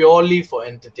entertainment, purely for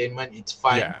entertainment. It's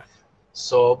fine. Yeah,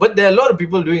 So, but there are a lot of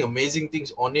people doing amazing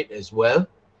things on it as well.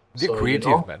 they're So,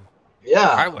 creative, man.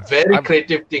 Yeah, very I'm-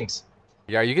 creative things.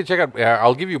 Yeah, you can check out.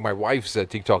 I'll give you my wife's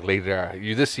TikTok later.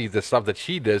 You just see the stuff that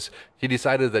she does. She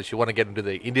decided that she want to get into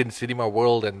the Indian cinema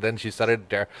world, and then she started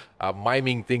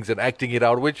miming things and acting it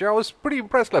out, which I was pretty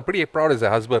impressed. Like, pretty proud as a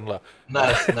husband,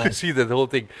 Nice, to nice. see the whole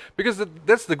thing. Because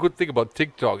that's the good thing about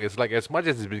TikTok. It's like, as much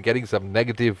as it's been getting some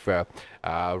negative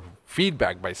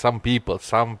feedback by some people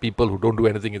who don't do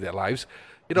anything in their lives,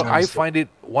 I find it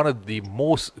one of the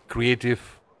most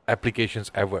creative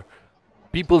applications ever.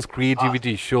 People's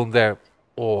creativity is shown there.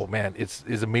 Oh man, it's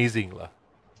amazing, lah.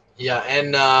 Yeah,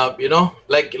 and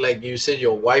like you said,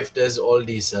 your wife does all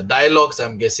these dialogues,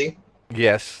 I'm guessing.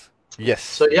 Yes, yes.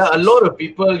 So yeah, a lot of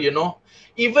people,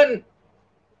 even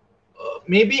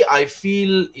maybe I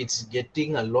feel it's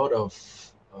getting a lot of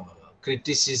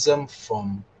criticism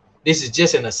from. This is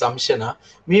just an assumption, huh?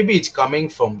 Maybe it's coming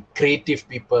from creative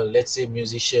people, let's say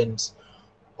musicians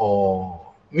or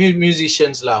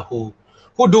musicians lah, who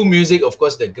do music. Of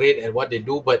course, they're great at what they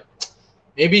do, but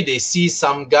maybe they see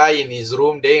some guy in his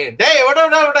room and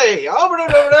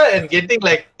getting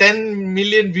like 10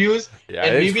 million views, Yeah,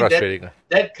 and it's maybe frustrating.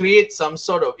 that creates some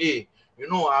sort of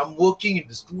I'm working in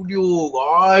the studio,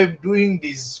 I'm doing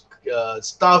this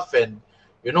stuff, and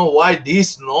why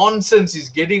this nonsense is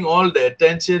getting all the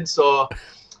attention. So,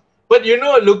 but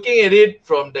looking at it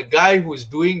from the guy who's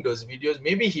doing those videos,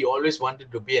 maybe he always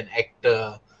wanted to be an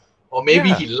actor, or maybe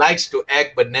Yeah. he likes to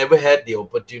act but never had the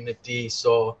opportunity.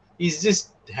 So he's just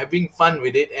having fun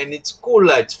with it, and it's cool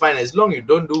lah. It's fine as long you're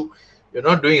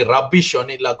not doing rubbish on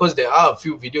it lah. Because there are a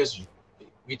few videos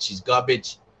which is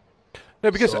garbage. No,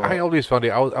 because So I always found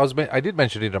it. I did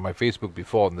mention it on my Facebook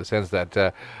before, in the sense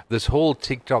that this whole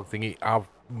TikTok thingy are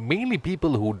mainly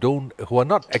people who are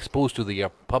not exposed to the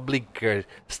public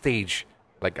stage.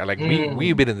 Like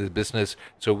we've been in this business,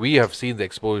 so we have seen the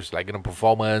exposed, like,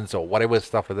 performance or whatever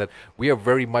stuff like that. We are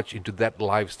very much into that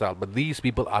lifestyle, but these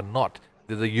people are not.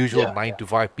 They're the usual Yeah, nine yeah, to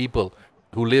five people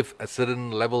who live a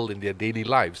certain level in their daily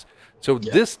lives. So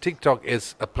yeah. this TikTok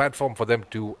is a platform for them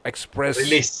to Express.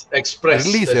 release That's the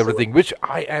word. everything, which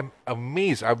I am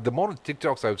amazed. The amount of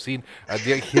TikToks I've seen,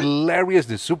 they're hilarious,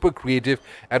 they're super creative.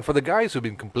 And for the guys who've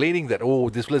been complaining that,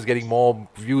 oh, this is getting more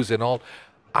views and all,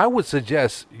 I would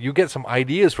suggest you get some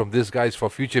ideas from these guys for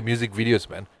future music videos,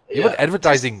 man. Even Yeah,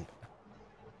 advertising.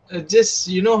 just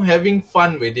having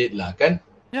fun with it, lah, kan?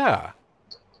 Yeah.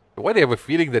 Why do you have a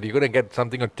feeling that you're going to get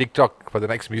something on TikTok for the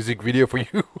next music video for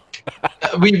you?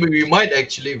 We might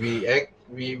actually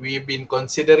we've been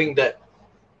considering that.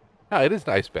 Yeah, it is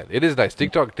nice, man. It is nice.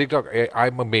 TikTok,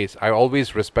 I'm amazed. I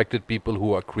always respected people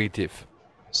who are creative.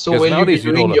 So Because will you be nowadays,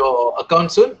 doing like, your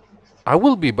account soon? I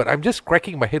will be, but I'm just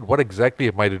cracking my head. What exactly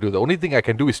am I to do? The only thing I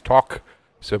can do is talk.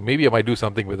 So maybe I might do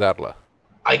something with that, lah.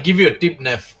 I give you a tip,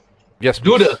 Nev. Yes,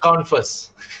 Do please. the account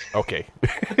first. Okay.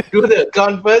 Do the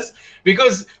account first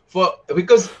because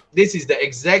this is the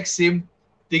exact same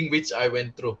thing which I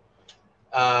went through.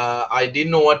 I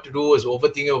didn't know what to do, was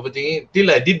overthinking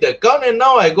till I did the account, and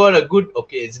now I got a good.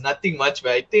 Okay, it's nothing much,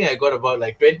 but I think I got about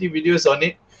like 20 videos on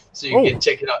it, so you Oh, can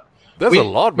check it out. That's a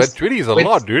lot, man. 20 is a with-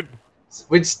 lot, dude.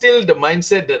 With still the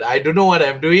mindset that I don't know what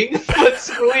I'm doing, but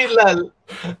screw it, lal.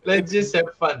 Let's just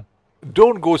have fun.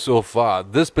 Don't go so far.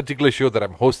 This particular show that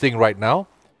I'm hosting right now,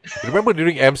 remember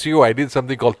during MCO, I did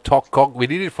something called Talk Cock. We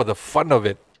did it for the fun of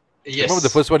it. Yes. Remember the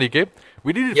first one you came?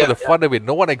 We did it Yeah, for the yeah. fun of it.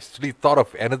 No one actually thought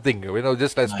of anything.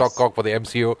 Just let's Nice. talk cock for the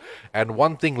MCO. And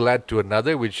one thing led to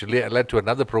another, which led to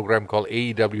another program called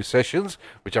AEW Sessions,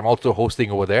 which I'm also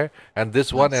hosting over there. And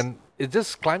this one, and it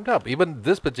just climbed up. Even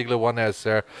this particular one has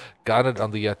garnered on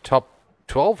the top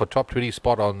 12 or top 20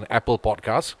 spot on Apple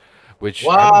Podcasts, which I'm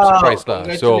Wow! surprised. So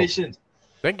Congratulations.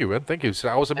 thank you, man. Thank you. So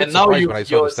I was a bit And now surprised when I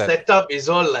saw your the stat. setup is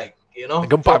all like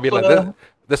Gempa, lah. proper.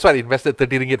 That's why I invested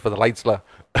 30 ringgit for the lights, lah.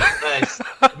 Nice.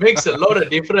 Makes a lot of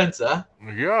difference, huh?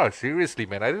 Yeah, seriously,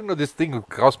 man. I didn't know this thing would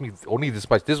cost me only this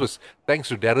much. This was thanks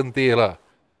to Darren Tay, lah.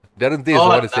 Darren Tay is the Oh,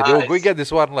 one that said, "Oh, go nice. and get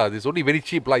this one, lah. There's only very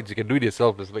cheap lights. You can do it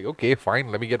yourself." It's like, okay,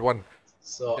 fine. Let me get one.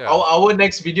 So Yeah. our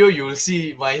next video, you will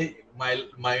see my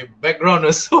background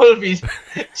also will be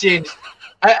changed.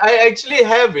 I actually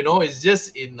have, it's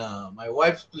just in my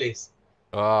wife's place.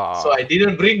 Ah, So I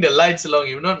didn't bring the lights along.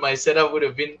 If not, my setup would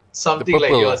have been the something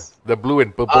like purple, yours. the blue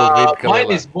and purple, red color. Mine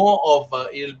lah. is more of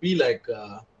it'll be like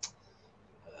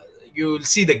you'll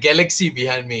see the galaxy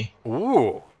behind me.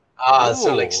 Ooh,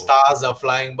 So like Ooh. stars are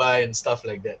flying by and stuff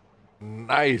like that.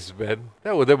 nice, man.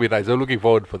 That'd be nice. I'm looking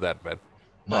forward for that, man.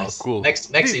 Nice. cool.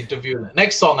 Next Please- interview,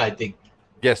 next song, I think.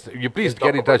 Yes, you please Let's get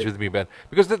talk in about touch it. with me, man.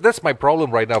 Because that's my problem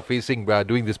right now facing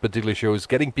doing this particular show is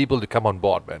getting people to come on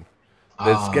board, man.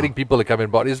 There's getting people to come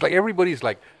on board. It's like everybody's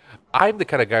like, I'm the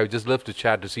kind of guy who just love to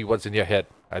chat to see what's in your head.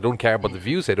 I don't care about the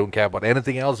views. I don't care about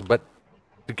anything else, but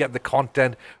to get the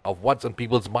content of what's on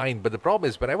people's mind. But the problem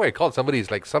is, whenever I call somebody, it's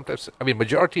like sometimes,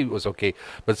 majority was okay,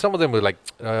 but some of them were like,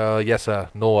 yes sir,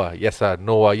 no, yes sir,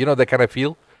 no, that kind of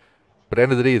feel. But at the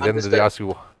end of the day, then they Understand. ask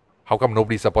you, how come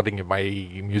nobody's supporting my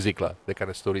music, lah? That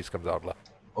kind of stories comes out, lah.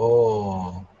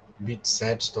 Oh, bit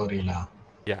sad story lah.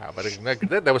 Yeah, but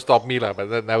that never stopped me, lah. But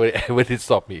that never ever did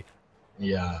stop me.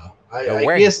 Yeah, The I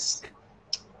wank. guess.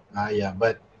 Yeah,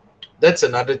 but that's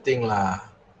another thing lah.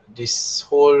 This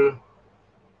whole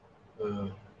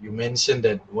you mentioned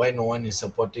that why no one is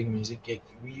supporting music.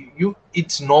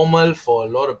 It's normal for a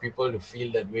lot of people to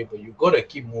feel that way, but you gotta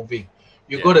keep moving.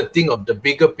 You Yeah. gotta think of the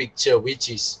bigger picture, which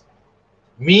is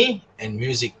me and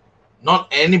music, not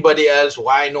anybody else.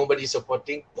 Why nobody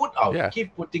supporting? Put out, Yeah.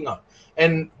 keep putting out.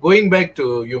 And going back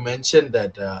to you mentioned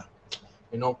that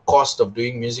cost of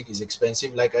doing music is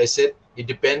expensive. Like I said, it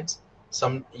depends.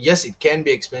 Yes, it can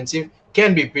be expensive,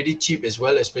 can be pretty cheap as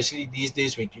well, especially these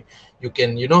days when you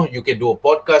can you can do a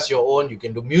podcast your own, you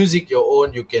can do music your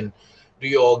own, you can do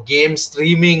your game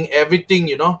streaming, everything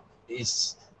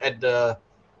is at the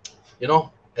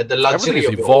at the luxury Everything is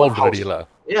of your own evolved house. already, lah.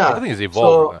 Yeah, Everything is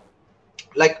evolved. So, lah.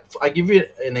 like I give you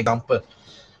an example,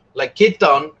 like Cape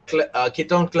Town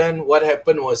Clan. What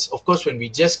happened was, of course, when we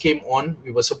just came on,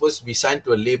 we were supposed to be signed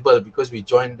to a label because we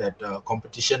joined that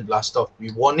competition Blast Off.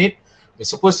 We won it. We're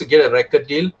supposed to get a record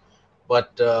deal,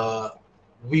 but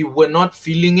we were not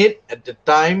feeling it at the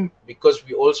time because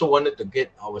we also wanted to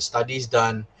get our studies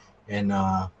done, and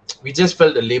we just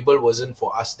felt the label wasn't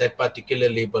for us. That particular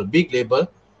label, big label,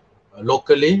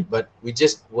 locally, but we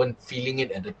just weren't feeling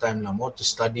it at the time. Now more to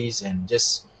studies and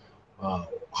just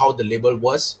how the label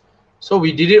was. So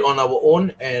we did it on our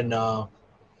own, and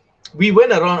we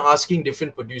went around asking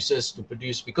different producers to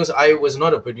produce, because I was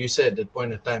not a producer at that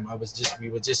point in time. We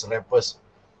were just rappers.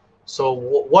 So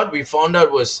what we found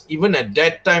out was, even at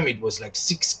that time, it was like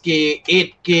 6K,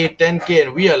 8K, 10K,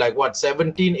 and we are like what,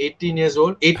 17, 18 years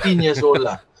old, 18 years old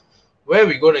lah. Where are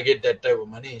we gonna get that type of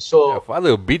money? So Your father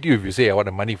will beat you if you say I want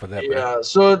the money for that. man. yeah,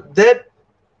 so that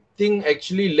thing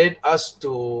actually led us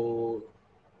to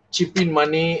chip in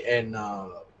money, and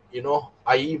you know,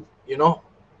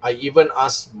 I even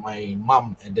asked my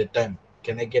mom at that time,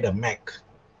 can I get a Mac?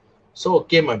 So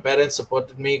okay, my parents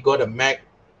supported me, got a Mac,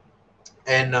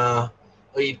 and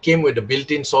it came with the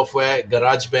built-in software,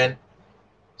 GarageBand.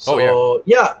 So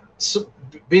so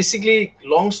basically,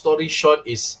 long story short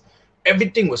is,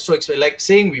 everything was so expensive. Like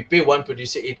saying we pay one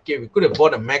producer 8K, we could have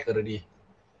bought a Mac already.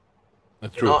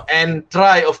 That's You true. know, and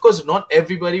try. Of course, not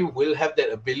everybody will have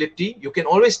that ability. You can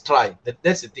always try.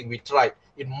 That's the thing. We tried.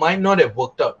 It might not have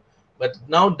worked out, but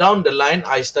now down the line,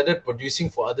 I started producing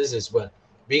for others as well.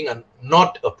 Being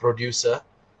not a producer,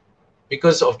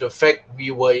 because of the fact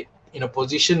we were in a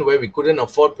position where we couldn't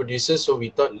afford producers, so we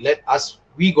thought,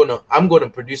 I'm gonna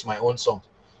produce my own songs.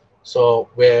 So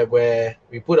where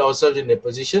we put ourselves in that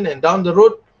position, and down the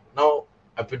road, now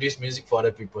I produce music for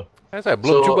other people. That's right.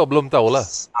 Belum So- cuba, belum tahu lah.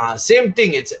 Same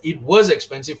thing. It was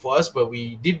expensive for us, but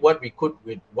we did what we could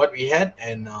with what we had,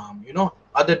 and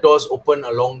other doors open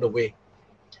along the way.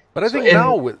 But I So, think and-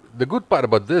 now the good part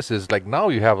about this is like now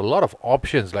you have a lot of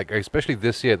options. Like especially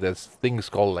this year, there's things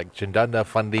called like Chandana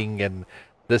funding and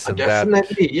this and that.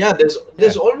 Definitely, yeah.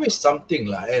 There's always something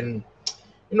lah, and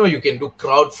you can do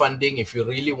crowdfunding if you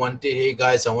really want it. Hey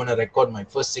guys, I want to record my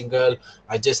first single.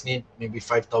 I just need maybe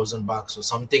 $5,000 or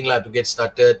something lah to get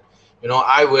started.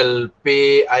 I will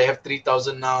pay. I have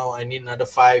 3,000 now. I need another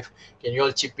 5. Can you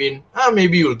all chip in?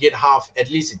 Maybe you'll get half.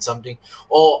 At least it's something.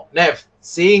 Or Nev,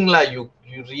 saying like you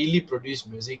really produce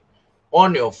music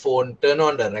on your phone. Turn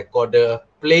on the recorder.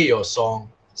 Play your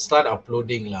song. Start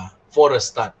uploading lah. For a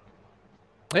start.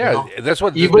 Yeah, that's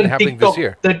what's been Even happening TikTok, this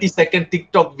year. 30-second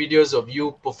TikTok videos of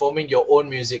you performing your own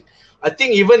music. I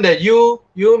think even that you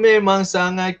memang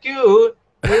sangat cute.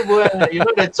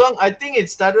 That song, I think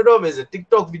it started off as a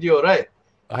TikTok video, right?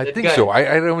 I that think guy. so. I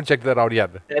haven't checked that out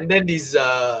yet. And then these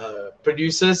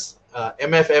producers,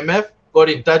 MFMF, got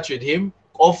in touch with him,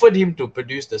 offered him to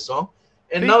produce the song.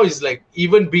 And See? now it's like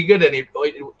even bigger than it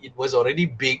it was already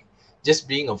big, just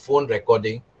being a phone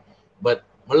recording. But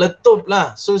meletup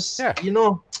lah. So, Yeah.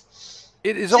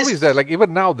 It is Just- always there. Like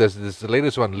even now, there's this the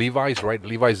latest one, Levi's, right?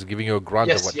 Levi's is giving you a grant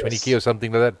Yes, of what, yes. 20K or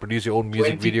something like that. Produce your own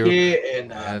music 20K, video,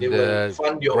 and and, they will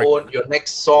fund your rec- your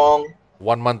next song.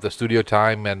 1 month of studio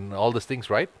time, and all these things,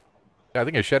 right? I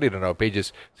think I shared it on our pages.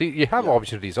 See, you have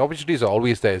opportunities. Opportunities are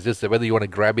always there. It's just whether you want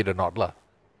to grab it or not, lah.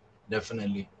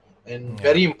 Definitely, and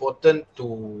very important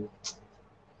to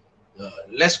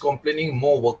less complaining,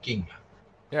 more working.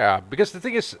 Yeah, because the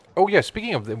thing is,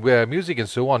 speaking of music and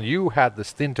so on, you had the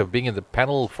stint of being in the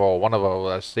panel for one of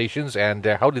our stations, and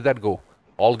how did that go?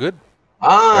 All good?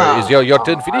 Is your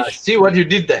turn finished? See what you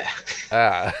did there.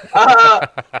 Ah,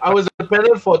 I was on the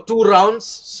panel for 2 rounds,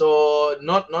 so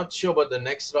not sure about the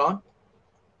next round.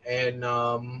 And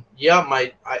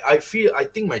I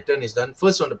think my turn is done.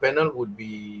 First on the panel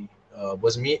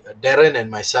was me, Darren,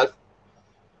 and myself.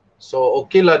 So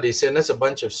okay lah, they sent us a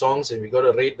bunch of songs, and we got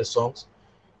to rate the songs,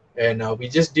 and we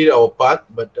just did our part,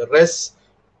 but the rest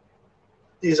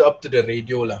is up to the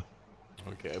radio lah.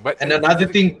 okay. But And another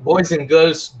thing, boys and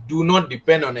girls, do not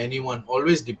depend on anyone.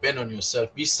 Always depend on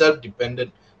yourself. Be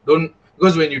self-dependent.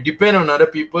 Because when you depend on other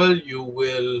people, you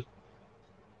will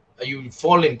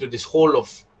fall into this hole of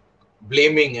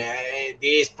blaming.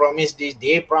 They promised this,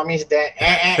 they promised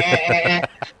that.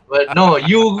 But no,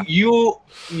 your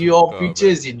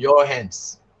future is in your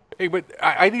hands. Hey, but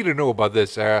I need to know about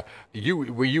this.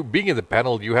 You being in the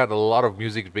panel, you had a lot of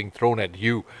music being thrown at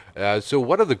you. So,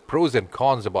 what are the pros and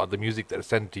cons about the music that is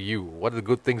sent to you? What are the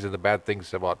good things and the bad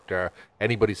things about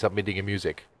anybody submitting a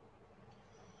music?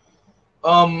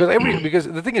 Because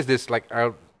the thing is this, like I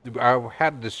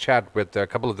had this chat with a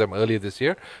couple of them earlier this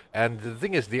year, and the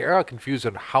thing is they are confused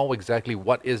on how exactly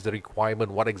what is the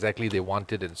requirement, what exactly they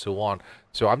wanted, and so on.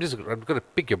 So I'm going to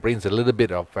pick your brains a little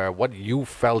bit of what you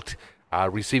felt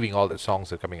receiving all the songs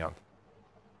that are coming out.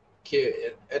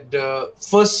 Okay, at the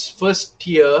first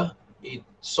tier,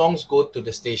 songs go to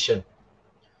the station.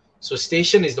 So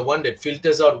station is the one that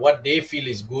filters out what they feel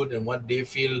is good and what they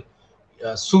feel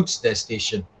suits their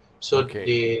station. So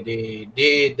Okay.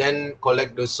 they then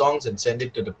collect those songs and send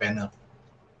it to the panel.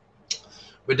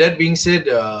 with that being said,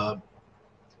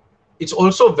 it's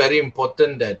also very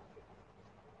important that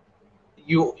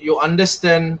you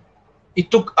understand. It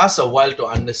took us a while to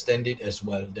understand it as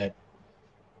well, that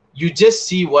you just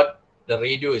see what the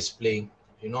radio is playing.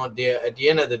 They, at the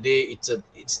end of the day,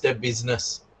 it's their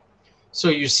business. So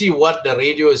you see what the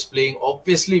radio is playing.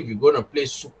 Obviously, if you're going to play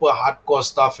super hardcore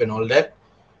stuff and all that,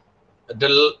 the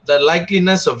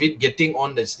likeliness of it getting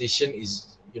on the station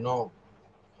is,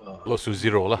 Close to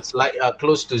zero, lah. it's like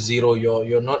close to zero.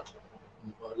 You're not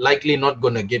likely not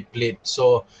going to get played.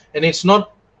 So, and it's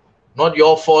not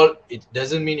your fault. It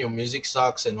doesn't mean your music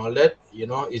sucks and all that.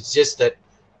 It's just that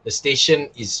the station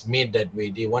is made that way.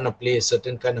 They want to play a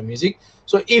certain kind of music.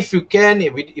 So if you can,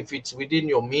 if it's within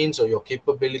your means or your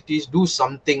capabilities, do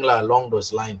something along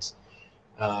those lines,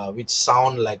 which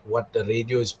sound like what the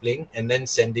radio is playing, and then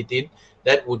send it in.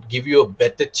 That would give you a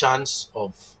better chance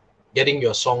of getting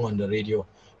your song on the radio.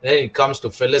 And then it comes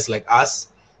to fellas like us,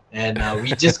 and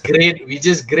we just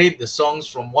grade the songs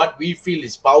from what we feel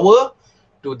is power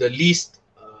to the least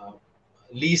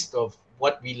of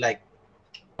what we like.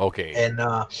 Okay. And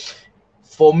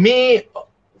for me,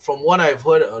 from what I've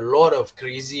heard, a lot of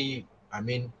crazy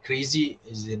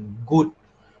is in good,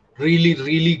 really,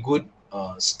 really good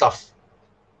stuff,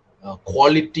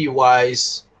 quality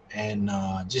wise, and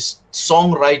just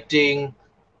songwriting,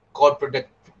 chord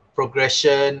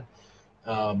progression,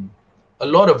 a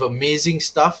lot of amazing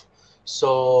stuff.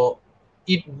 So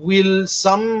it will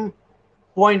some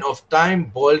point of time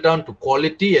boil down to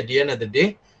quality at the end of the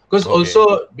day. Because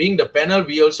also being the panel,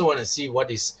 we also want to see what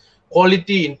is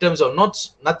quality in terms of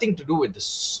nothing to do with the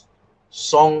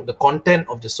song, the content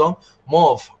of the song,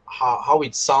 more of how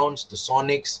it sounds, the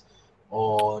sonics,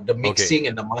 or the mixing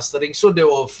and the mastering. So there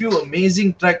were a few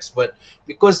amazing tracks, but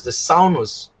because the sound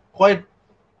was quite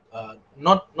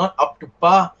not up to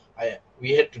par,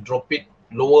 we had to drop it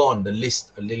lower on the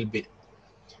list a little bit.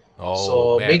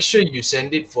 So make sure you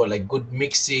send it for like good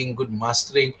mixing, good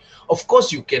mastering. Of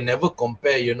course, you can never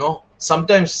compare,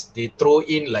 sometimes they throw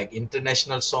in like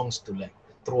international songs to like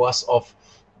throw us off,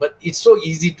 but it's so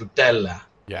easy to tell.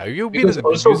 Yeah, because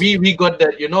also we got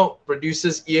that,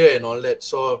 producer's ear and all that.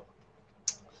 So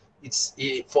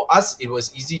for us, it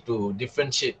was easy to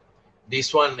differentiate.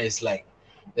 This one is like,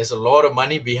 there's a lot of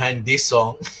money behind this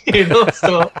song,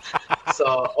 so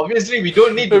obviously we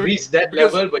don't need to reach that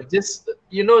level, but just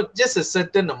a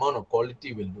certain amount of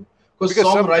quality will do, because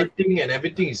songwriting and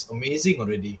everything is amazing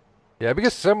already. Yeah,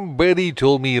 because somebody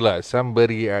told me,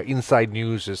 somebody inside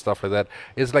news and stuff like that.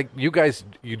 It's like you guys,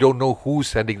 you don't know who's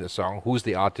sending the song, who's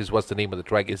the artist, what's the name of the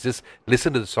track. It's just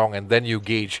listen to the song and then you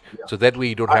gauge. Yeah. So that way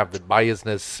you don't have the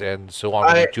biasness and so on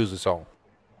when you choose the song.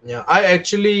 Yeah, I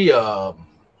actually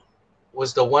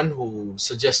was the one who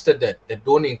suggested that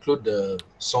don't include the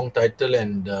song title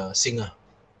and singer.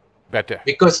 Better.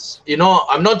 Because,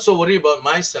 I'm not so worried about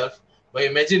myself, but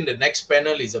imagine the next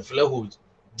panel is a fella who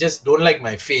just don't like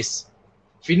my face.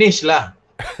 Finish lah.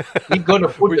 He gonna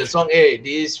put the song, hey,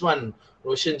 this one,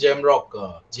 Roshan Jamrock,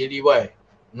 JDY.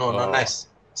 No, not nice.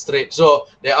 Straight. So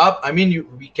there are,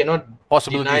 we cannot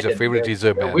possibilities of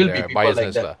favoritism there will be people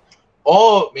like that.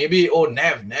 Or maybe,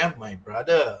 Nav, my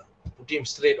brother, put him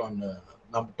straight on the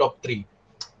top 3.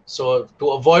 So to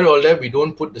avoid all that, we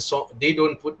don't put the song. They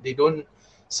don't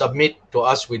submit to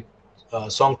us with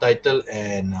song title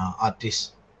and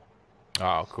artist.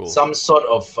 Oh, cool. Some sort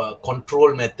of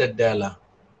control method there, lah.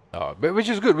 Which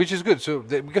is good. So,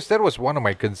 because that was one of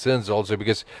my concerns also,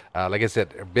 because, like I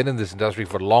said, I've been in this industry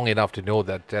for long enough to know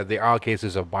that there are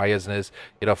cases of biasness,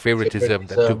 favoritism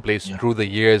that took place through the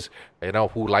years.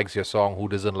 Who likes your song, who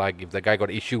doesn't like. If the guy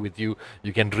got issue with you,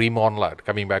 you can dream on, like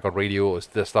coming back on radio or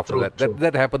stuff like that.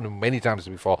 That happened many times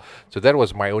before. So that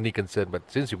was my only concern. But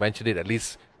since you mentioned it, at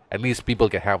least people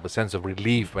can have a sense of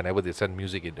relief whenever they send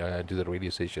music to the radio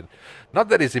station. Not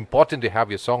that it's important to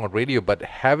have your song on radio, but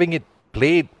having it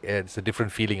played, it's a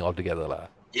different feeling altogether, lah.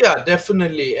 Yeah,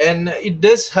 definitely. And it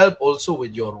does help also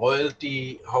with your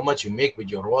royalty, how much you make with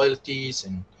your royalties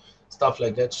and stuff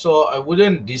like that. So I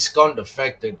wouldn't discount the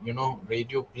fact that,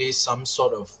 radio plays some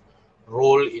sort of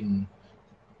role in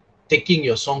taking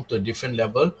your song to a different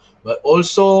level. But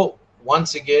also,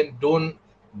 once again, don't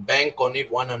bank on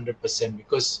it 100%,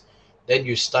 because then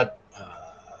you start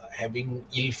having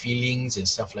ill feelings and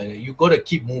stuff like that. You got to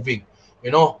keep moving.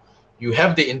 You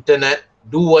have the internet,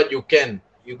 do what you can.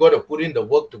 You got to put in the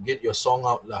work to get your song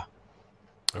out lah.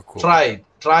 Oh, cool.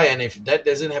 Try, and if that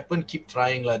doesn't happen, keep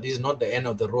trying lah. This is not the end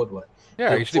of the road. What?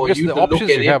 Yeah, actually, because the options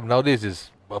you have nowadays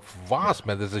is vast,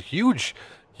 man. There's a huge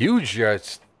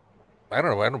I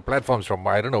don't know, platforms from,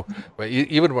 I don't know, but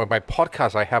even with my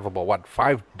podcast, I have about what,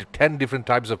 5 to 10 different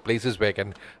types of places where I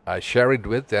can share it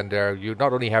with. And you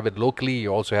not only have it locally,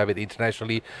 you also have it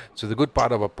internationally. So the good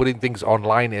part about putting things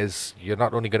online is you're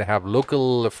not only going to have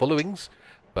local followings,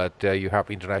 but you have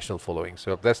international following.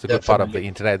 So that's the good part of the Definitely.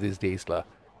 internet these days, lah,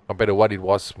 compared to what it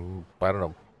was, I don't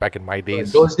know, back in my So in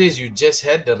days. those days, you just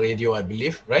had the radio, I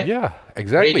believe, right? Yeah,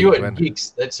 exactly. Radio and When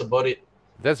gigs. That's about it.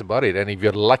 That's about it. And if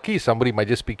you're lucky, somebody might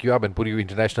just pick you up and put you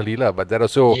internationally, lah. But that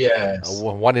also Yes.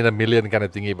 one in a million kind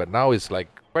of thingy. But now it's like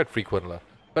quite frequent, lah.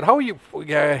 But how you?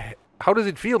 Yeah, how does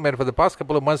it feel, man? For the past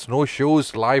couple of months, no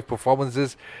shows, live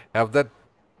performances. Have that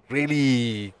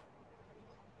really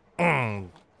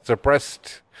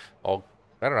suppressed? Or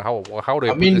I don't know how do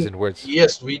I I put this mean, in words?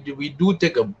 yes, we do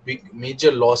take a big major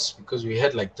loss because we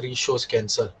had like 3 shows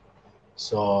cancelled.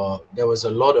 So there was a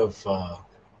lot of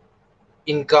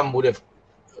income would have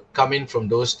come in from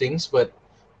those things, but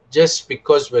just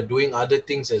because we're doing other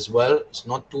things as well, it's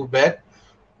not too bad.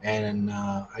 And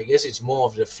I guess it's more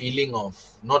of the feeling of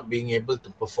not being able to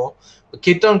perform. But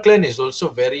Cape Town Clan is also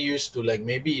very used to, like,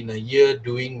 maybe in a year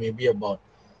doing maybe about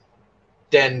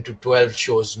 10 to 12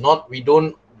 shows. Not we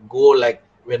don't go like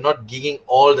we're not gigging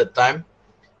all the time,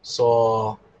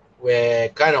 so we're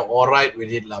kind of all right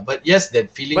with it lah. But yes, that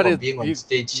feeling But of being on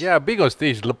stage, yeah, being on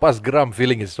stage, lepas gram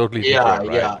feeling is totally yeah, different,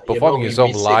 right? yeah, Performing a we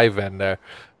song miss it. live and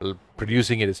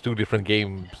producing it is two different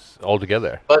games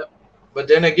altogether. But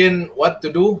then again, what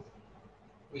to do?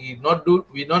 We're not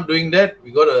doing that.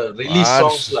 We gotta release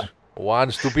songs lah.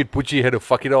 One stupid Pucci had to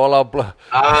fuck it all up, lah.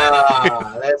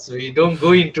 We don't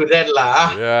go into that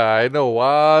lah. Yeah, I know.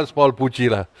 One small Pucci,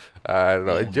 lah. I don't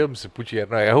know. Yeah. Germs Pucci.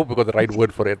 I hope I got the right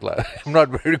word for it, lah. I'm not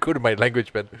very good at my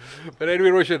language, man. But anyway,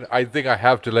 Roshan, I think I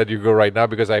have to let you go right now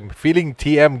because I'm feeling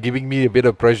TM giving me a bit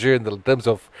of pressure in the terms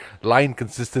of line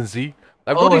consistency.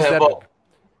 I've Oh, noticed that. Havoc.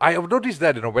 I have noticed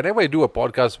that, whenever I do a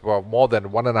podcast for more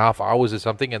than 1.5 hours or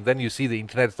something, and then you see the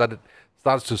internet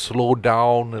starts to slow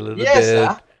down a little Yes,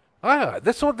 bit.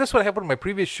 That's what happened in my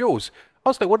previous shows. I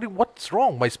was like, what's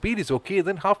wrong? My speed is okay.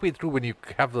 Then halfway through, when you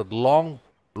have the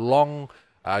long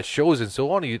shows and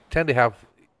so on, you tend to have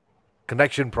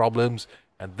connection problems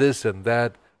and this and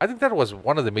that. I think that was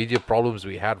one of the major problems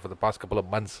we had for the past couple of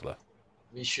months, lah.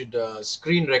 We should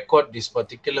screen record this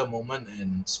particular moment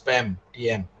and spam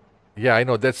TM. Yeah, I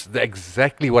know. That's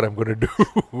exactly what I'm going to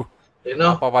do. You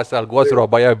know. Apa pasal gua suruh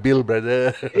bayar bill,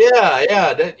 brother.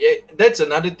 Yeah. That's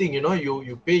another thing.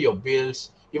 You pay your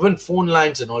bills, even phone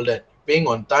lines and all that, paying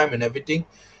on time and everything.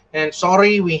 And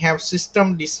sorry, we have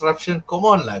system disruption. Come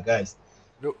on, lah, guys.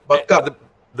 No, Buck up.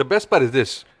 the best part is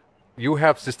this. You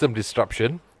have system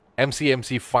disruption.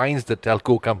 MCMC finds the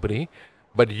telco company.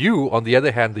 But you, on the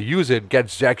other hand, the user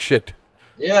gets jack shit.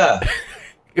 Yeah,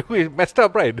 We messed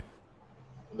up, right?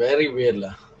 very weird,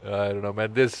 lah. I don't know,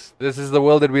 man. This is the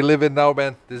world that we live in now,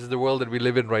 man. This is the world that we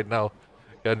live in right now.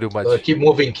 Can't do much. Keep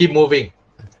moving.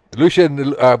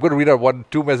 Lucian, I'm going to read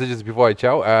out 2 messages before I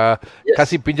chow. Yes.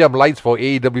 Kasih pinjam lights for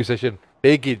AEW session.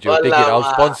 Take it, Joe. Take it. I'll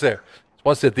Alamak. sponsor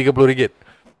RM30.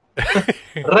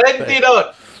 Rent it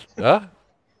out. Huh?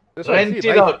 That's what I Rent see,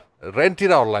 it out. Rent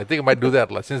it out. I think I might do that.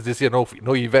 Since this year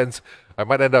no events, I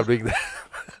might end up doing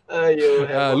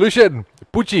that. Lucian,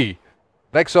 Pucci.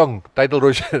 Next song titled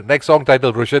Roshan. Next song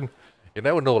titled Roshan. You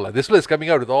never know. This one is coming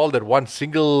out with all that one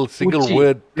single Pucci.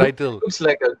 word title. Looks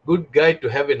like a good guy to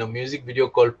have in a music video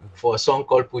for a song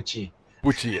called Pucci.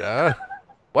 Pucci.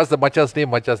 What's the macha's name?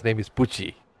 Macha's name is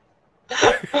Pucci.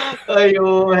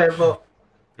 Ayo, Havoc.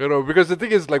 Because the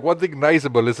thing is, one thing nice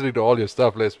about listening to all your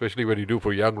stuff, especially when you do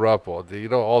for Young Rap or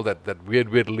all that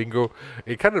weird lingo,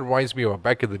 it kind of reminds me of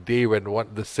back in the day when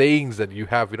the sayings that you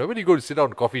have, when you go to sit down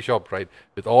in a coffee shop, right,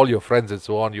 with all your friends and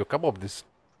so on, you come up with this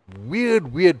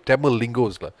weird Tamil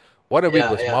lingos, lah. One of it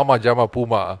Yeah, was yeah. Mama Jama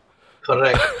Puma.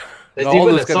 Correct. There's All even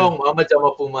those a kind song, Mama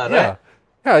Jama Puma, right? Yeah.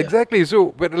 Yeah, exactly.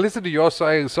 So when I listen to your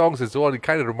songs and so on, it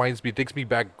kind of reminds me, takes me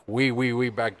back way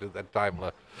back to that time,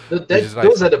 lah. Which is nice.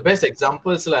 Those are the best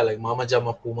examples, lah, like Mama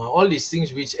Jama Puma, all these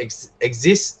things which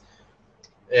exist,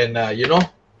 and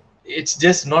it's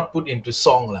just not put into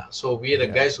song, lah. So we're the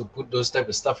guys who put those type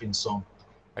of stuff in song.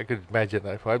 I could imagine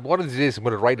that. One of these days, I'm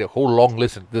going to write a whole long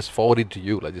list and just forward it to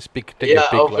you. Just take a Yeah,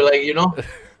 pic. of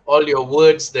all your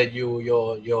words that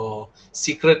your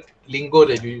secret lingo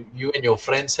that you and your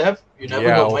friends have. You never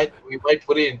Yeah. know. We might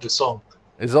put it into song.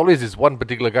 There's always this one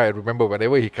particular guy. I remember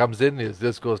whenever he comes in, it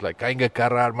just goes like "Kainga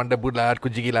karar, manda bulat,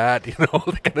 kujigilat," all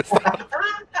that kind of stuff.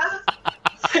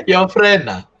 Your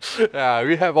friend, Yeah,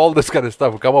 we have all this kind of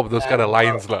stuff. We come up with those kind of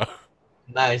lines, lah.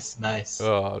 Nice.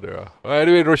 Oh, dear.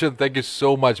 Anyway, Roshan, thank you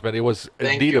so much, man. It was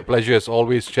Thank indeed you. a pleasure as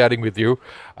always chatting with you. Too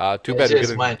bad Pleasure we're is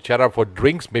going mine. to chat out for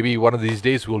drinks. Maybe one of these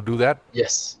days we'll do that.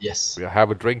 Yes. We'll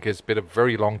have a drink. It's been a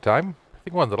very long time. I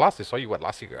think one of the last I saw you,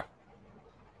 last year?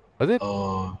 Was it? Oh,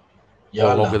 Or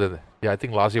yeah longer lah. than that? Yeah, I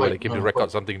think last year when I Quite came to no, record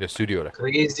quite something in the studio.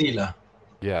 crazy lah.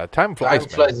 Yeah, time flies, Time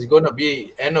flies. It's gonna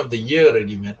be end of the year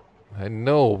already, man. man. I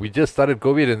know. We just started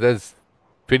COVID and there's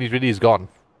 2020 is gone.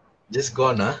 Just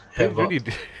gone, huh? Have a-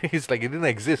 2020, it's like it didn't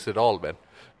exist at all, man.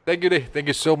 Thank you, Dave. Thank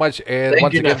you so much. And Thank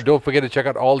once you, again, Naf. don't forget to check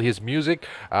out all his music.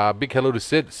 Big hello to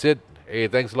Sid. Sid, hey,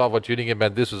 thanks a lot for tuning in,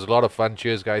 man. This was a lot of fun.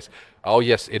 Cheers, guys. Oh,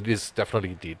 yes, it is definitely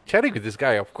indeed. Chatting with this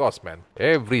guy, of course, man.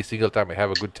 Every single time I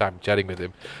have a good time chatting with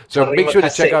him. So Terima make sure to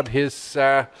check kasih. out his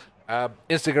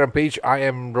Instagram page. I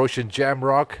am Roshan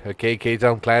Jamrock. Okay,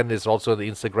 K-Town Clan is also the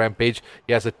Instagram page.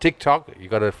 He has a TikTok. You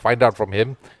got to find out from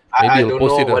him. I he'll don't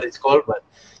post know it. what it's called, but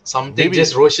something Maybe-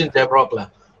 just Roshan Jabrock lah.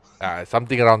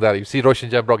 Something around that. You see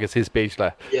Roshan Jamrock is his page.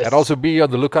 Yes. And also be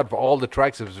on the lookout for all the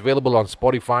tracks. It's available on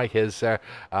Spotify. His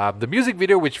the music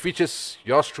video, which features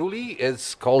yours truly,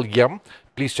 is called Yum.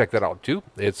 Please check that out too.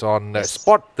 It's on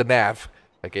Spot the Nav.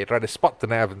 Okay, try to spot the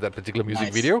Nav in that particular music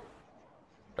Nice. video.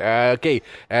 Okay,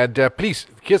 and please,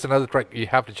 here's another track. You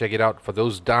have to check it out for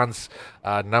those dance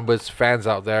numbers fans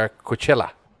out there.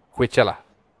 Coachella.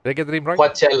 Did I get the name right?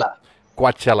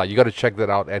 Coachella. You got to check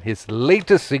that out. And his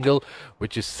latest single,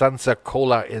 which is Sansa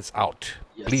Cola, is out.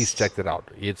 Yes. Please check that out.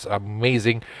 It's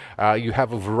amazing. You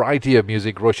have a variety of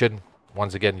music, Roshan.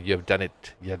 Once again, you have done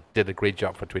it. You did a great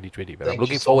job for 2020. Man. I'm Thank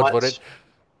looking you so forward for much. it.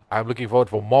 I'm looking forward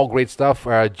for more great stuff.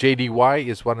 JDY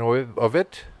is one of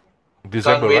it. Can't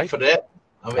December, wait right? for that.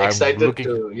 I'm I'm excited looking-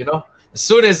 to, as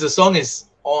soon as the song is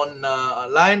on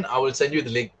line, I will send you the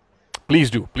link. Please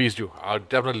do. I'll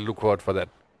definitely look forward for that.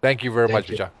 Thank you very Thank much,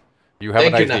 you. Vijay. You have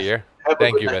Thank a you, nice day, Naf. yeah? Have a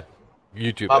Thank good you, night. man.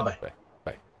 You too, man. Bye-bye. Bye.